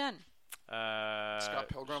Wright? What's he done? Scott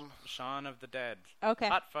Pilgrim. Shaun of the Dead, Okay.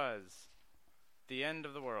 Hot Fuzz, The End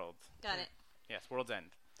of the World. Got it. Yes, World's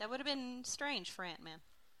End. That would have been strange for Ant-Man.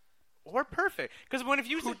 Or perfect, because when if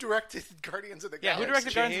you Who directed Guardians of the yeah, Galaxy? who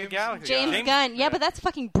directed Guardians of the Galaxy? James Gunn. Yeah, but that's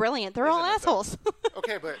fucking brilliant. They're all Isn't it, though? assholes.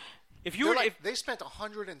 Okay, but if you they're were like, if, they spent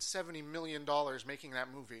 $170 million making that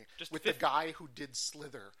movie Just with 50 the guy who did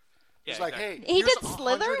Slither. yeah, It's like, exactly. hey, He here's did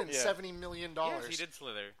Slither? $170 million. Yes, he did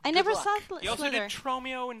Slither. I never luck. saw He also Slither. did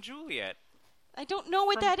Tromeo and Juliet. I don't know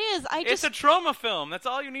what that is. I It's just a trauma film. That's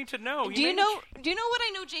all you need to know. do you know what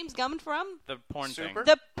I know James Gunn from? the porn Super?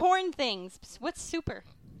 thing? The porn things. What's super?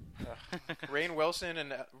 Rainn Wilson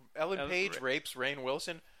and Ellen Ellen- Page rapes Rainn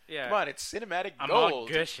Wilson. Yeah. Come on, it's cinematic I'm all gold.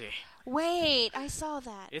 gushy. Wait, I saw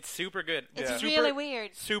that. It's super good. It's Yeah. super, really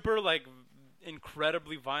weird. Super like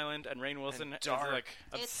incredibly violent, and Rainn Wilson is dark. like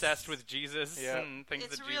It's- obsessed with Jesus Yeah. and things.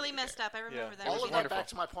 It's that really Jesus, messed up. I remember Yeah. that. All was of that wonderful. back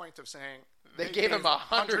to my point of saying They gave him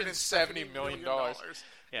 $170 million.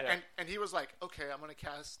 Yeah. And he was like, okay, I'm going to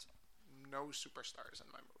cast no superstars in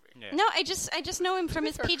my movie. Yeah. No, I just know him from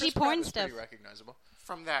his Fair, PG Chris Pratt porn is stuff. pretty recognizable.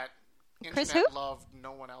 From that Chris internet who? loved,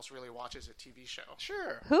 no one else really watches a TV show.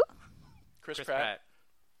 Sure. Who? Chris, Chris Pratt. Pratt.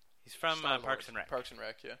 He's from Star-Lord. Parks and Rec. Parks and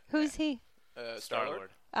Rec, yeah. Who's he? Star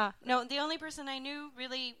Lord. No, the only person I knew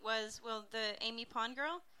really was the Amy Pond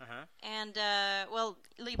girl Uh huh. and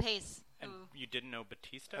Lee Pace. And Who you didn't know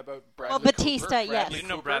Batista? How about well, Bradley Batista, Cooper? yes. You didn't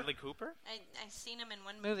know Cooper? Bradley Cooper? I seen him in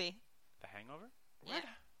one movie. The Hangover? Yeah.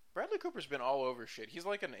 Bradley Cooper's been all over shit. He's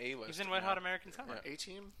like an A-list. He's in Wet now. Hot American Summer. Yeah.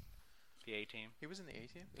 A-Team? The A-Team. He was in the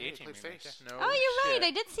A-Team? The he A-Team. played remake, Face. yeah. No Oh, you're shit. right.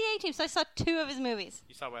 I did see A-Team, so I saw 2 of his movies.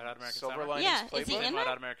 You saw Wet Hot American Silver Summer? Linings Yeah, is he He's Playbook? in in Wet there?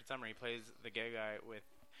 Hot American Summer. He plays the gay guy with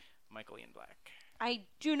Michael Ian Black. I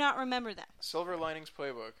do not remember that. Silver Linings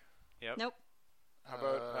Playbook. Yep. Nope. How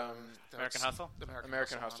about American Hustle? The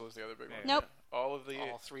American one. Hustle is the other big one. Yeah. Nope. Yeah. All of the...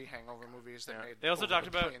 All 3 Hangover movies they Yeah. made. They also over talked $1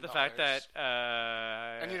 about billion. the fact that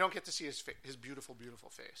and you don't get to see his beautiful, beautiful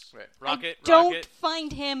face. Right. Rocket I don't Rocket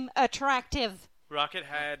find him attractive. Rocket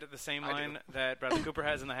had the same I do. line that Bradley Cooper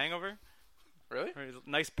has in The Hangover. Really? Where he's,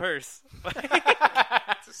 nice purse.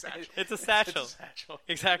 It's a satchel. It's a satchel. It's a satchel.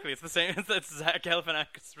 Exactly. It's the same. It's Zach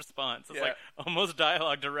Galifianakis' response. It's Yeah. like almost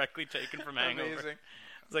dialogue directly taken from Hangover. Amazing.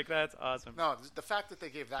 It's like, that's awesome. No, the fact that they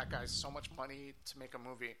gave that guy so much money to make a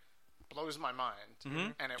movie blows my mind.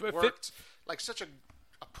 Mhm. And it To a worked like such a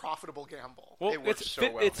a profitable gamble. Well, It works it's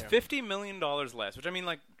so well, it's yeah. $50 million less, which I mean,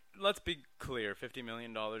 like, let's be clear, $50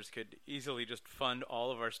 million could easily just fund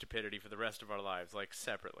all of our stupidity for the rest of our lives, like,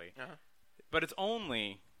 separately. Uh-huh. But it's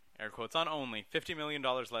only, air quotes on only, $50 million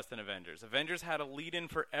less than Avengers. Avengers had a lead-in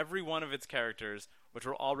for every one of its characters, which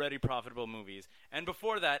were already profitable movies. And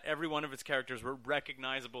before that, every one of its characters were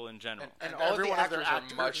recognizable in general. And And all of every the one of their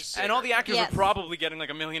actors are much actors- bigger. And all the actors Yes. were probably getting like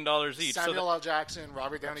 $1 million each. So Samuel L. Jackson,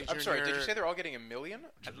 Robert Downey Jr. I'm sorry, did you say they're all getting $1 million?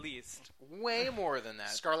 at least. Way more than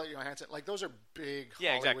that. Scarlett Johansson? Like, those are big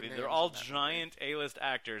Yeah, Hollywood exactly. names They're all in that movie. giant A-list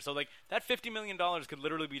actors. So, like, that $50 million could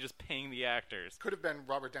literally be just paying the actors. Could have been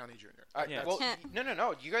Robert Downey Jr. Yeah. Well,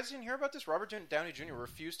 no. You guys didn't hear about this? Robert Downey Jr.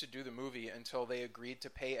 refused to do the movie until they agreed to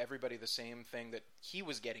pay everybody the same thing that he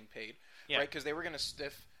was getting paid, Yeah. right? Because they were going to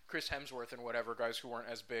stiff Chris Hemsworth and whatever guys who weren't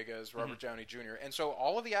as big as Robert Mm-hmm. Downey Jr. And so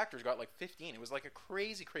all of the actors got like 15. It was like a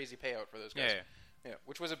crazy, crazy payout for those guys. Yeah. Yeah,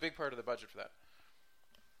 which was a big part of the budget for that.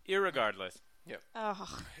 Irregardless.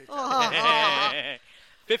 Oh.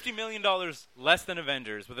 $50 million less than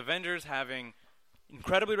Avengers, with Avengers having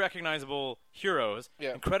incredibly recognizable heroes,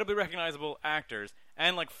 Yeah. incredibly recognizable actors,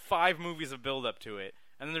 and like 5 movies of build-up to it.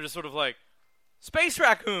 And then they're just sort of like, Space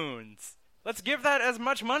Raccoons! Let's give that as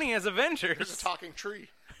much money as There's Avengers. a talking tree.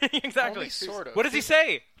 Exactly. Only sort of. What does he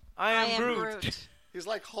say? I I am am Groot. Groot. He's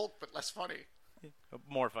like Hulk, but less funny.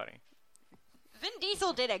 More funny. Vin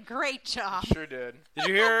Diesel did a great job. Sure did. Did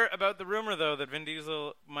you hear about the rumor, though, that Vin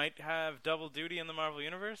Diesel might have double duty in the Marvel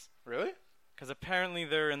Universe? Really? Because apparently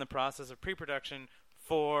they're in the process of pre-production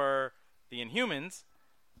for the Inhumans,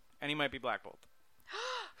 and he might be Black Bolt.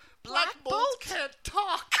 Black Bolt? can't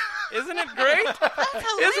talk. Isn't it great? That's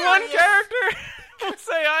Is one hilarious. character will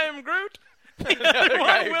say I am Groot? The other guy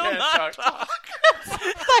one who will can't not talk. talk.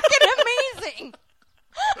 Fucking amazing.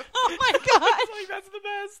 Oh my god. It's like, that's the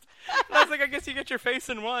best. That's like, I guess you get your face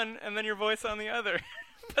in one and then your voice on the other.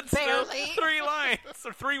 But still, Barely. 3 lines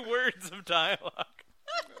or 3 words of dialogue.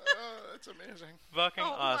 That's amazing. Fucking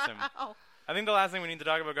Oh, awesome. wow. I think the last thing we need to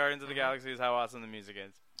talk about Guardians of the Galaxy is how awesome the music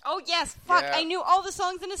is. Oh yes, fuck! Yeah. I knew all the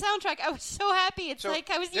songs in the soundtrack. I was so happy. It's So, like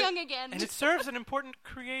I was there- young again. And it serves an important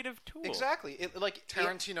creative tool. Exactly.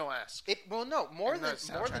 Tarantino-esque. More In than the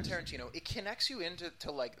Tarantino, it connects you into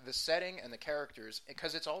like the setting and the characters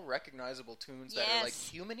because it's all recognizable tunes that are like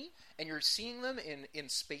Yes. humany, and you're seeing them in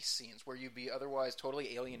space scenes where you'd be otherwise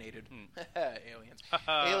totally alienated, aliens,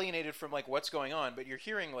 alienated from like what's going on. But you're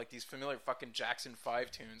hearing like these familiar fucking Jackson 5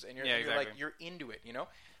 tunes, and you're, Yeah, and you're like exactly. you're into it, you know?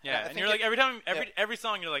 Yeah, I and think you're like, every time, yeah. every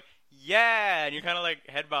song, you're like, yeah, and you're kind of like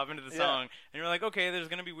head bob into the Yeah. song, and you're like, okay, there's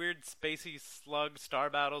gonna be weird spacey slug star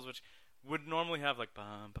battles, which would normally have like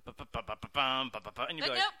bum ba ba ba ba ba ba bum ba ba ba, and you'd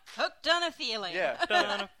But be nope, like, hooked on a feeling. Yeah.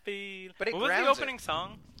 done a feel. But it what was the grounds it. opening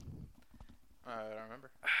song? I don't remember.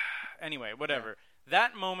 Anyway, whatever.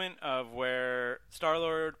 That moment of where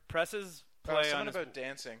Star-Lord presses play Something on his about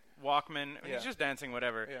dancing. Walkman, Yeah. he's just dancing,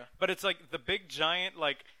 whatever. Yeah. But it's like the big giant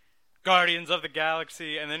like Guardians of the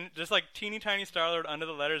Galaxy, and then just like teeny tiny Star-Lord under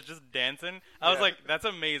the letters just dancing. I was Yeah. like, that's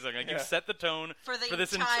amazing. Like Yeah. you set the tone For the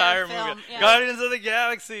this entire entire film, movie. yeah. Guardians of the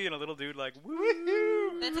Galaxy, and a little dude like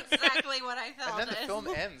woo. That's exactly what I felt. And then the it. film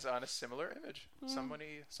ends on a similar image.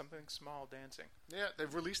 Something small dancing. Yeah,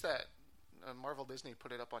 they've released that. Marvel Disney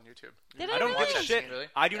put it up on YouTube. Did I it don't really? give a that shit. scene, really?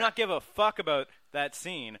 I do not give a fuck about that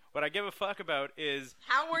scene. What I give a fuck about is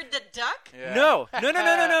Howard the Duck? Yeah.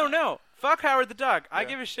 No. Fuck Howard the Duck. I Yeah.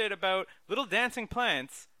 give a shit about little dancing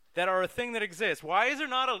plants that are a thing that exists. Why is there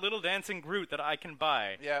not a little dancing Groot that I can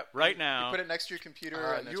buy Yeah. right You now? put it next to your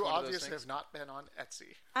computer, and it's You one of those obviously things. have not been on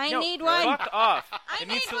Etsy. I No, need one. Fuck off. I needs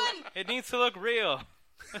need to, one. It needs to look real.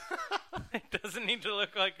 It doesn't need to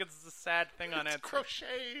look like it's a sad thing on It's Etsy.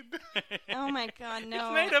 crocheted. Oh my god,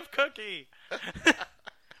 no. It's made of cookie.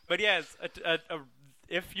 But yes,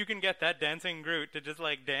 if you can get that dancing Groot to just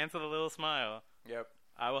like dance with a little smile, Yep.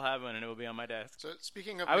 I will have one and it will be on my desk. So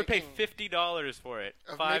speaking of I would pay making- $50 for it.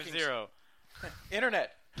 of 50. making-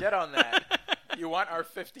 Internet, get on that. You want our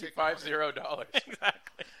 $50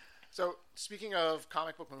 Exactly. So speaking of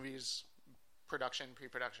comic book movies, production,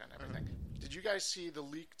 pre-production, everything. Did you guys see the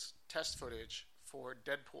leaked test footage for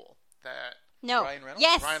Deadpool? That No. Ryan Reynolds?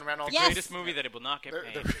 Yes. Ryan Reynolds. Yes. Greatest movie that it will not get the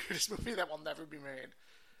made. greatest movie that will never be made.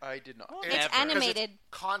 I did not. It's Never. 'Cause animated. It's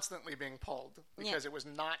constantly being pulled because it was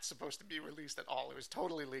not supposed to be released at all. It was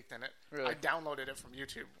totally leaked in it. Really? I downloaded it from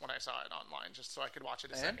YouTube when I saw it online just so I could watch it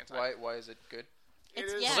a And second time. why is it good? It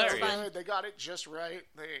It's- is yeah, so it's good. fun. They got it just right.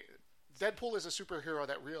 Deadpool is a superhero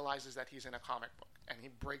that realizes that he's in a comic book, and he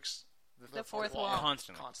breaks The fourth wall.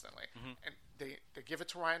 Constantly. And they give it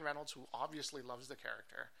to Ryan Reynolds, who obviously loves the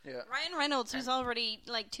character. Yeah. Ryan Reynolds, who's already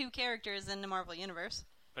like 2 characters in the Marvel Universe.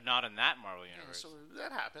 But not in that Marvel Yeah, universe. so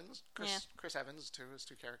that happens. Chris, Yeah. Chris Evans too has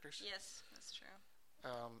two characters. Yes, that's true.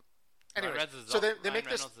 Anyways, Ryan Reynolds is so they Ryan make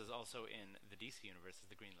this. Reynolds is also in the DC universe as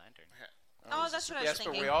the Green Lantern. Oh, that's what I was Yes,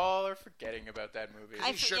 thinking. but we all are forgetting about that movie.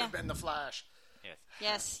 I He should have yeah. been the Flash.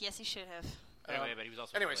 Yes. Yes, he should have. Anyway, but he was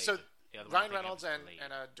also Anyway, Blade. so The other one I'm Ryan thinking of Reynolds is and, Blade.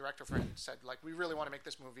 and a director friend said, like, we really want to make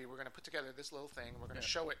this movie. We're going to put together this little thing. We're going to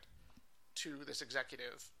show it to this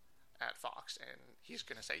executive at Fox, and he's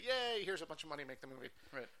going to say, "Yay! Here's a bunch of money. Make the movie."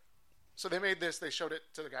 Right. So they made this. They showed it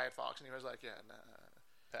to the guy at Fox, and he was like, "Yeah, nah,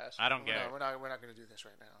 Pass. I don't get it. we're not going to do this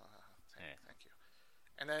right now. Thank you."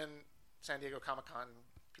 And then San Diego Comic-Con,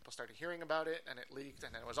 people started hearing about it, and it leaked,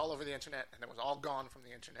 and then it was all over the internet, and it was all gone from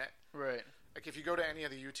the internet. Right. Like, if you go to any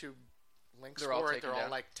of the YouTube links They're all for it, taken they're all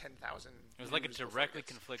down. like 10,000. It was like it views before directly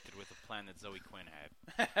gets- conflicted with the plan that Zoe Quinn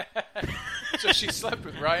had. So she slept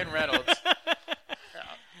with Ryan Reynolds.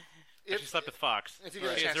 She slept with Fox. if you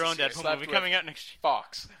get a She has chance her to own see it, Deadpool slept movie with- coming out next year.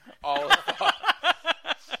 Fox. All of Fox.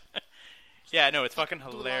 Yeah, no, it's fucking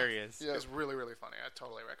hilarious. It's really, really funny. I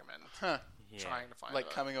totally recommend Huh. Yeah. trying to find Like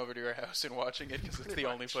it. coming over to your house and watching it because it's Pretty the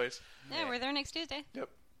only much. place. Yeah, we're there next Tuesday. Yep.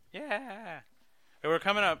 Yeah. But we're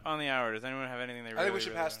coming up on the hour. Does anyone have anything they really I think we should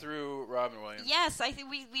really pass want? through Robin Williams. Yes, I think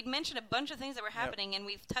we'd mentioned a bunch of things that were happening, and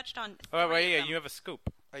we've touched on. Oh, three wait, of yeah, them. you have a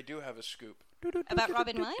scoop. I do have a scoop. About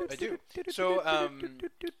Robin Williams. I do. So,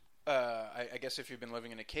 I guess if you've been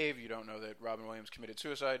living in a cave, you don't know that Robin Williams committed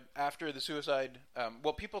suicide. After the suicide,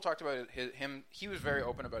 well, people talked about him. He was very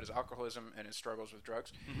open about his alcoholism and his struggles with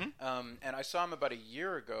drugs. And I saw him about a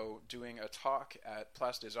year ago doing a talk at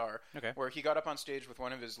Place des Arts, Okay. where he got up on stage with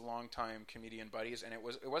one of his longtime comedian buddies, and it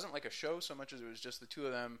wasn't like a show so much as it was just the two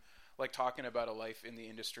of them, like talking about a life in the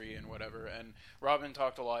industry and whatever. And Robin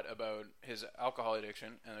talked a lot about his alcohol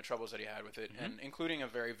addiction and the troubles that he had with it, and including a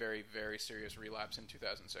very, very, very serious relapse in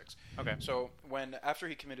 2006. Okay. So after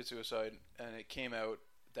he committed suicide and it came out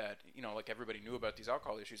that, like everybody knew about these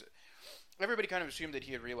alcohol issues, everybody kind of assumed that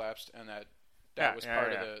he had relapsed and that was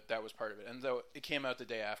part of it. And though it came out the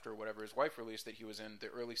day after whatever his wife released that he was in the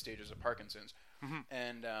early stages of Parkinson's,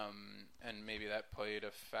 and maybe that played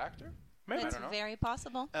a factor. Maybe, I It's don't know. very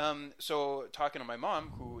possible. So talking to my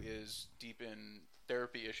mom, who is deep in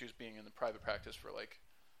therapy issues, being in the private practice for like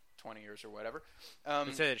 20 years or whatever.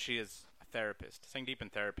 You say that she is a therapist. Saying deep in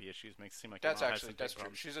therapy issues makes it seem like That's your mom has actually some that's big true.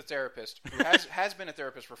 problems. She's a therapist who has been a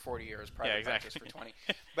therapist for 40 years, private exactly. practice for 20.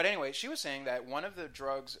 But anyway, she was saying that one of the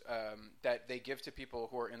drugs that they give to people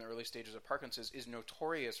who are in the early stages of Parkinson's is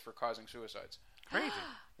notorious for causing suicides. Crazy.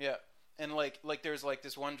 Yeah. And like there's like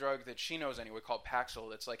this one drug that she knows anyway called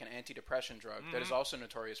Paxil that's like an antidepressant drug that is also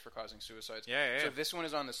notorious for causing suicides. Yeah. So this one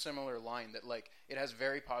is on the similar line that like it has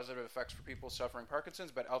very positive effects for people suffering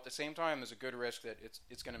Parkinson's, but at the same time there's a good risk that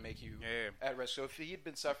it's going to make you at risk. So if he had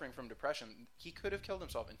been suffering from depression, he could have killed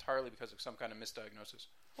himself entirely because of some kind of misdiagnosis.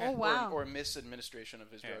 Oh, wow. Or misadministration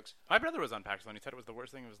of his Yeah. drugs. My brother was on Paxil and he said it was the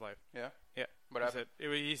worst thing of his life. Yeah. Yeah. What He happened?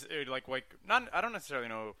 said it was not. I don't necessarily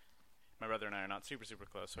know. My brother and I are not super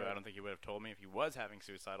close, so Right. I don't think he would have told me if he was having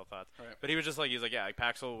suicidal thoughts. Right. But he was just like,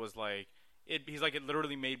 Paxil was like, he's like, it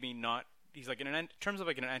literally made me not. He's like, in terms of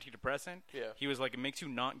like an antidepressant. Yeah. He was like, it makes you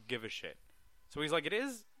not give a shit. So he's like, it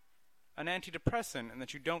is an antidepressant, and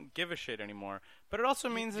that you don't give a shit anymore. But it also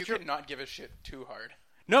means You that you're could not give a shit too hard.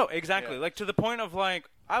 no, exactly, Yeah. like to the point of like,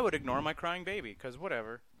 I would ignore my crying baby because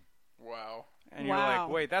whatever. Wow. And you're Wow.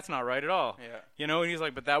 like, wait, that's not right at all. Yeah. And he's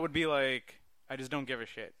like, but that would be like, I just don't give a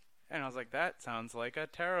shit. And I was like, that sounds like a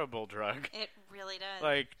terrible drug. It really does.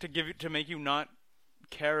 Like to make you not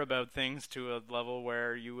care about things to a level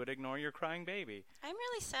where you would ignore your crying baby. I'm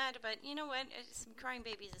really sad, but you know what? Some crying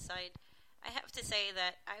babies aside, I have to say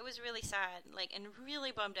that I was really sad, and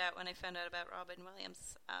really bummed out when I found out about Robin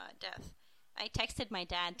Williams' death. I texted my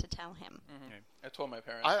dad to tell him. I told my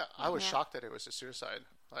parents. I was Yeah. shocked that it was a suicide.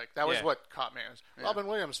 Like, that was Yeah. what caught me. It was Robin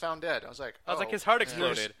Williams found dead. I was like, his heart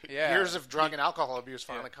exploded. Yeah. Years of drug and alcohol abuse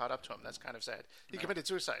finally caught up to him. That's kind of sad. He committed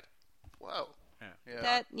suicide. Whoa. yeah.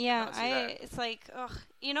 Gotta see that. It's like, ugh.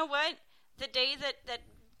 You know what? The day that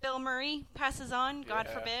Bill Murray passes on, God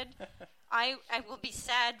Yeah. forbid, I will be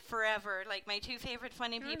sad forever. Like, my two favorite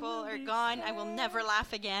funny people are gone. I will never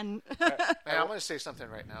laugh again. Hey, I'm going to say something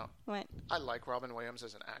right now. What? I like Robin Williams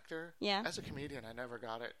as an actor. Yeah. As a comedian, I never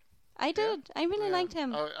got it. I did. I really Yeah. liked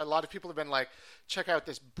him. A lot of people have been like, check out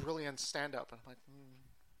this brilliant stand-up. And I'm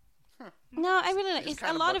like, No, I really like. He's A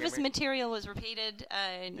kinda lot of bugging his me. material was repeated,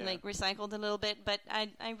 recycled a little bit, but I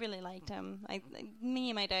really liked him. Me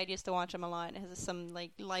and my dad used to watch him a lot. It has some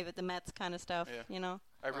Live at the Mets kind of stuff, Yeah.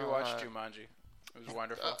 I rewatched Jumanji. It was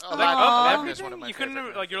wonderful. Aladdin is one of my you couldn't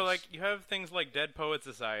favorite like you're movies. like you have things like Dead Poet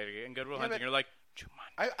Society and Goodwill Hunting. but- You're like,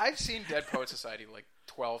 Jumanji. I've seen Dead Poet Society like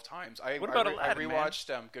 12 times. I about Aladdin, man?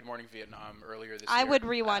 rewatched Good Morning Vietnam earlier this year. I would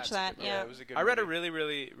rewatch that. Yeah, Yeah. it was a good I read a movie. really,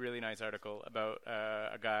 really, really nice article about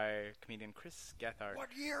a guy, comedian Chris Gethard. What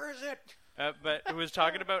year is it? But it was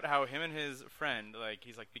talking about how him and his friend, like,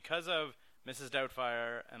 he's like, because of Mrs.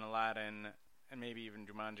 Doubtfire and Aladdin and maybe even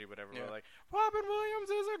Jumanji, whatever, Yeah. were like, Robin Williams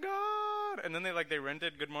is a god. And then they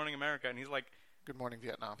rented Good Morning America, and he's like, Good Morning,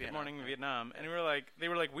 Vietnam. Good Morning Vietnam. And they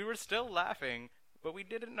were like, we were still laughing, but we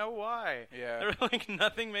didn't know why. Yeah. They were like,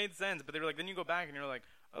 nothing made sense. But they were like, then you go back and you're like,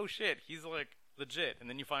 oh shit, he's like legit. And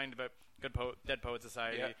then you find about Dead Poet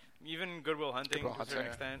Society, Yeah. even Goodwill Hunting Goodwill to a certain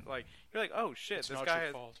Hunting. extent. Like, you're like, oh shit, It's this not guy your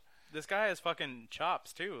has fault. this guy has fucking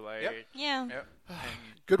chops too. Like, Yep. Yeah. Yep.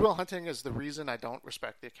 Goodwill Hunting is the reason I don't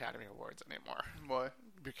respect the Academy Awards anymore. Why?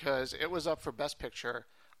 Because it was up for Best Picture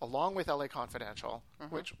along with LA Confidential,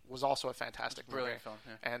 which was also a fantastic movie. Brilliant film,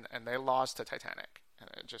 yeah. And they lost to Titanic. And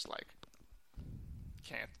it just like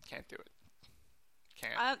can't do it.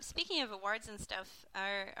 Can't. Speaking of awards and stuff,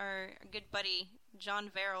 our good buddy John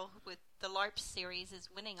Verrill with the LARP series is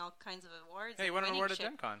winning all kinds of awards. hey, you and won an winning award at shit.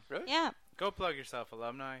 Gen Con. Really? Yeah. Go plug yourself,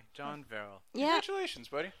 alumni. John Verrill. Yeah. Congratulations,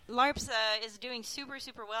 buddy. LARPs is doing super,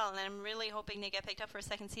 super well, and I'm really hoping they get picked up for a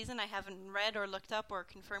second season. I haven't read or looked up or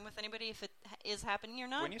confirmed with anybody if it is happening or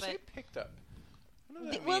not. When you but say picked up, what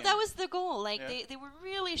does that well, mean? that was the goal. Like Yeah. they were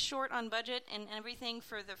really short on budget and everything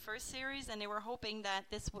for the first series, and they were hoping that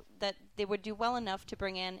that they would do well enough to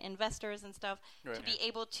bring in investors and stuff Right. to be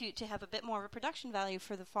able to have a bit more of a production value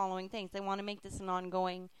for the following things. They want to make this an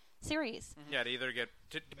ongoing series. Yeah, to either get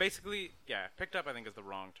to basically, picked up. I think is the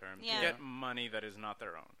wrong term. Yeah. To get money that is not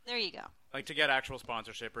their own. There you go. Like to get actual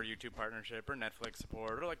sponsorship or YouTube partnership or Netflix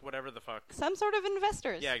support or like whatever the fuck. Some sort of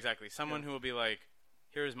investors. Yeah, exactly. Someone who will be like,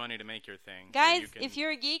 here's money to make your thing. so Guys, you can if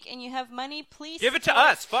you're a geek and you have money, please give it to support-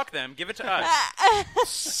 us. Fuck them. Give it to us.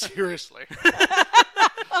 Seriously.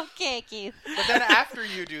 Okay, Keith. But then after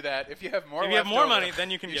you do that, if you have more, If you have left more over, money,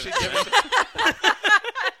 then you can give should it. give it to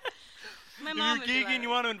My If mom you're would do geeky that. and you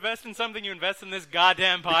want to invest in something, you invest in this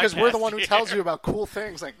goddamn podcast. Because we're the one who here. tells you about cool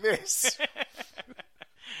things like this.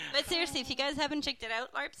 But seriously, if you guys haven't checked it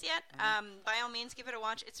out, LARPs yet, by all means, give it a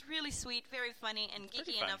watch. It's really sweet, very funny, and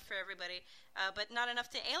Pretty geeky fun. enough for everybody, but not enough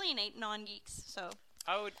to alienate non-geeks. So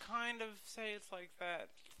I would kind of say it's like that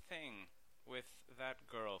thing with that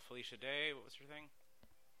girl, Felicia Day. What was her thing?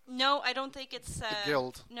 no, I don't think it's The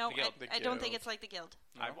Guild. No, The Guild. I don't think Guild. it's like the Guild.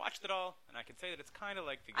 No? I watched it all, and I can say that it's kind of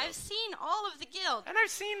like the Guild. I've seen all of the Guild. And I've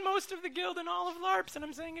seen most of the Guild and all of LARPs, and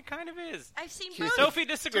I'm saying it kind of is. I've seen Keith, both. Sophie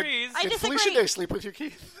disagrees. I Did disagree. Felicia Day sleep with you,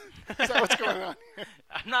 Keith? Is that what's going on?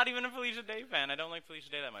 I'm not even a Felicia Day fan. I don't like Felicia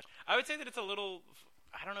Day that much. I would say that it's a little...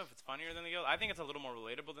 I don't know if it's funnier than the Guild. I think it's a little more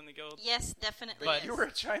relatable than the Guild. Yes, definitely. But is. You were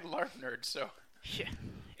a giant LARP nerd, so Yeah,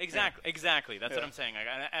 exactly. That's what Yeah. I'm saying.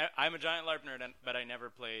 I'm a giant LARP nerd, but I never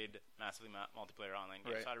played massively multiplayer online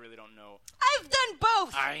games, Right. so I really don't know. I've done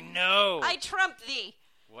both. I know. I trump thee.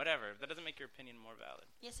 Whatever. That doesn't make your opinion more valid.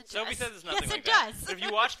 Yes, it does. Sophie says it's nothing yes, like it that. does. But if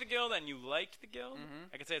you watched the Guild and you liked the Guild,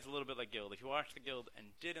 I could say it's a little bit like Guild. If you watched the Guild and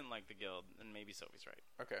didn't like the Guild, then maybe Sophie's right.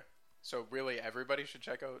 okay. So really, everybody should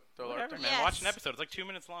check out the LARP Whatever, thing? man. Yes. Watch an episode. It's like 2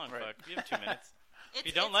 minutes long. Right. Fuck. You have 2 minutes. If you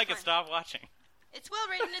It's don't like it, fun. stop watching. It's well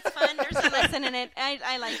written. It's fun. There's a lesson in it.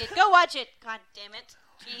 I like it. Go watch it. God damn it,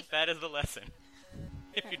 Keith. That is the lesson.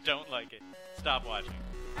 If you don't like it, stop watching.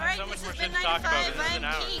 All right, so much this more has shit been to talk about. 95. This is an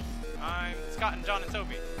I'm hour. Keith. I'm Scott and John and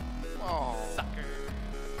Sophie. Oh. Sucker.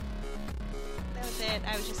 That was it.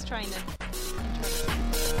 I was just trying to.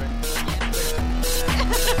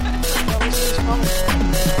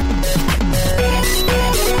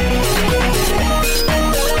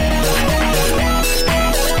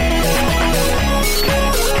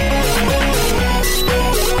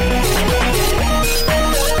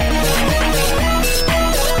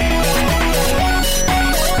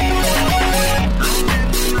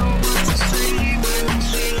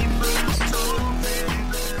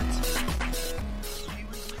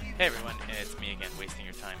 Hey everyone, it's me again, wasting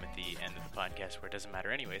your time at the end of the podcast where it doesn't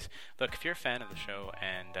matter anyways. Look, if you're a fan of the show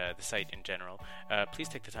and the site in general, please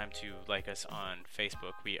take the time to like us on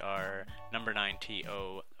Facebook. We are number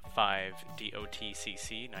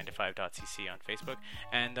 9TO5DOTCC, 9to5.cc on Facebook.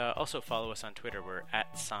 And also follow us on Twitter. We're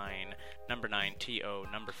at sign number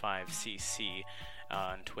 9TO number 5CC.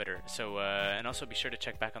 On Twitter. So, and also be sure to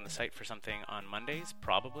check back on the site for something on Mondays,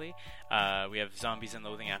 probably. We have Zombies and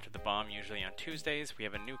Loathing After the Bomb, usually on Tuesdays. We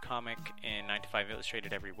have a new comic in 9 to 5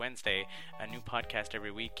 Illustrated every Wednesday, a new podcast every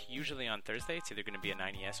week, usually on Thursday. It's either going to be a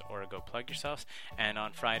 90S or a Go Plug Yourselves. And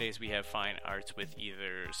on Fridays, we have Fine Arts with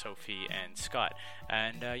either Sophie and Scott.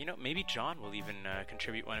 And, maybe John will even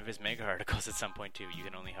contribute one of his mega articles at some point, too. You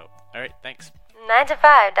can only hope. All right, thanks.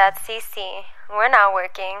 9to5.cc. We're not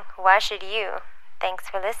working. Why should you? Thanks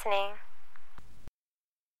for listening.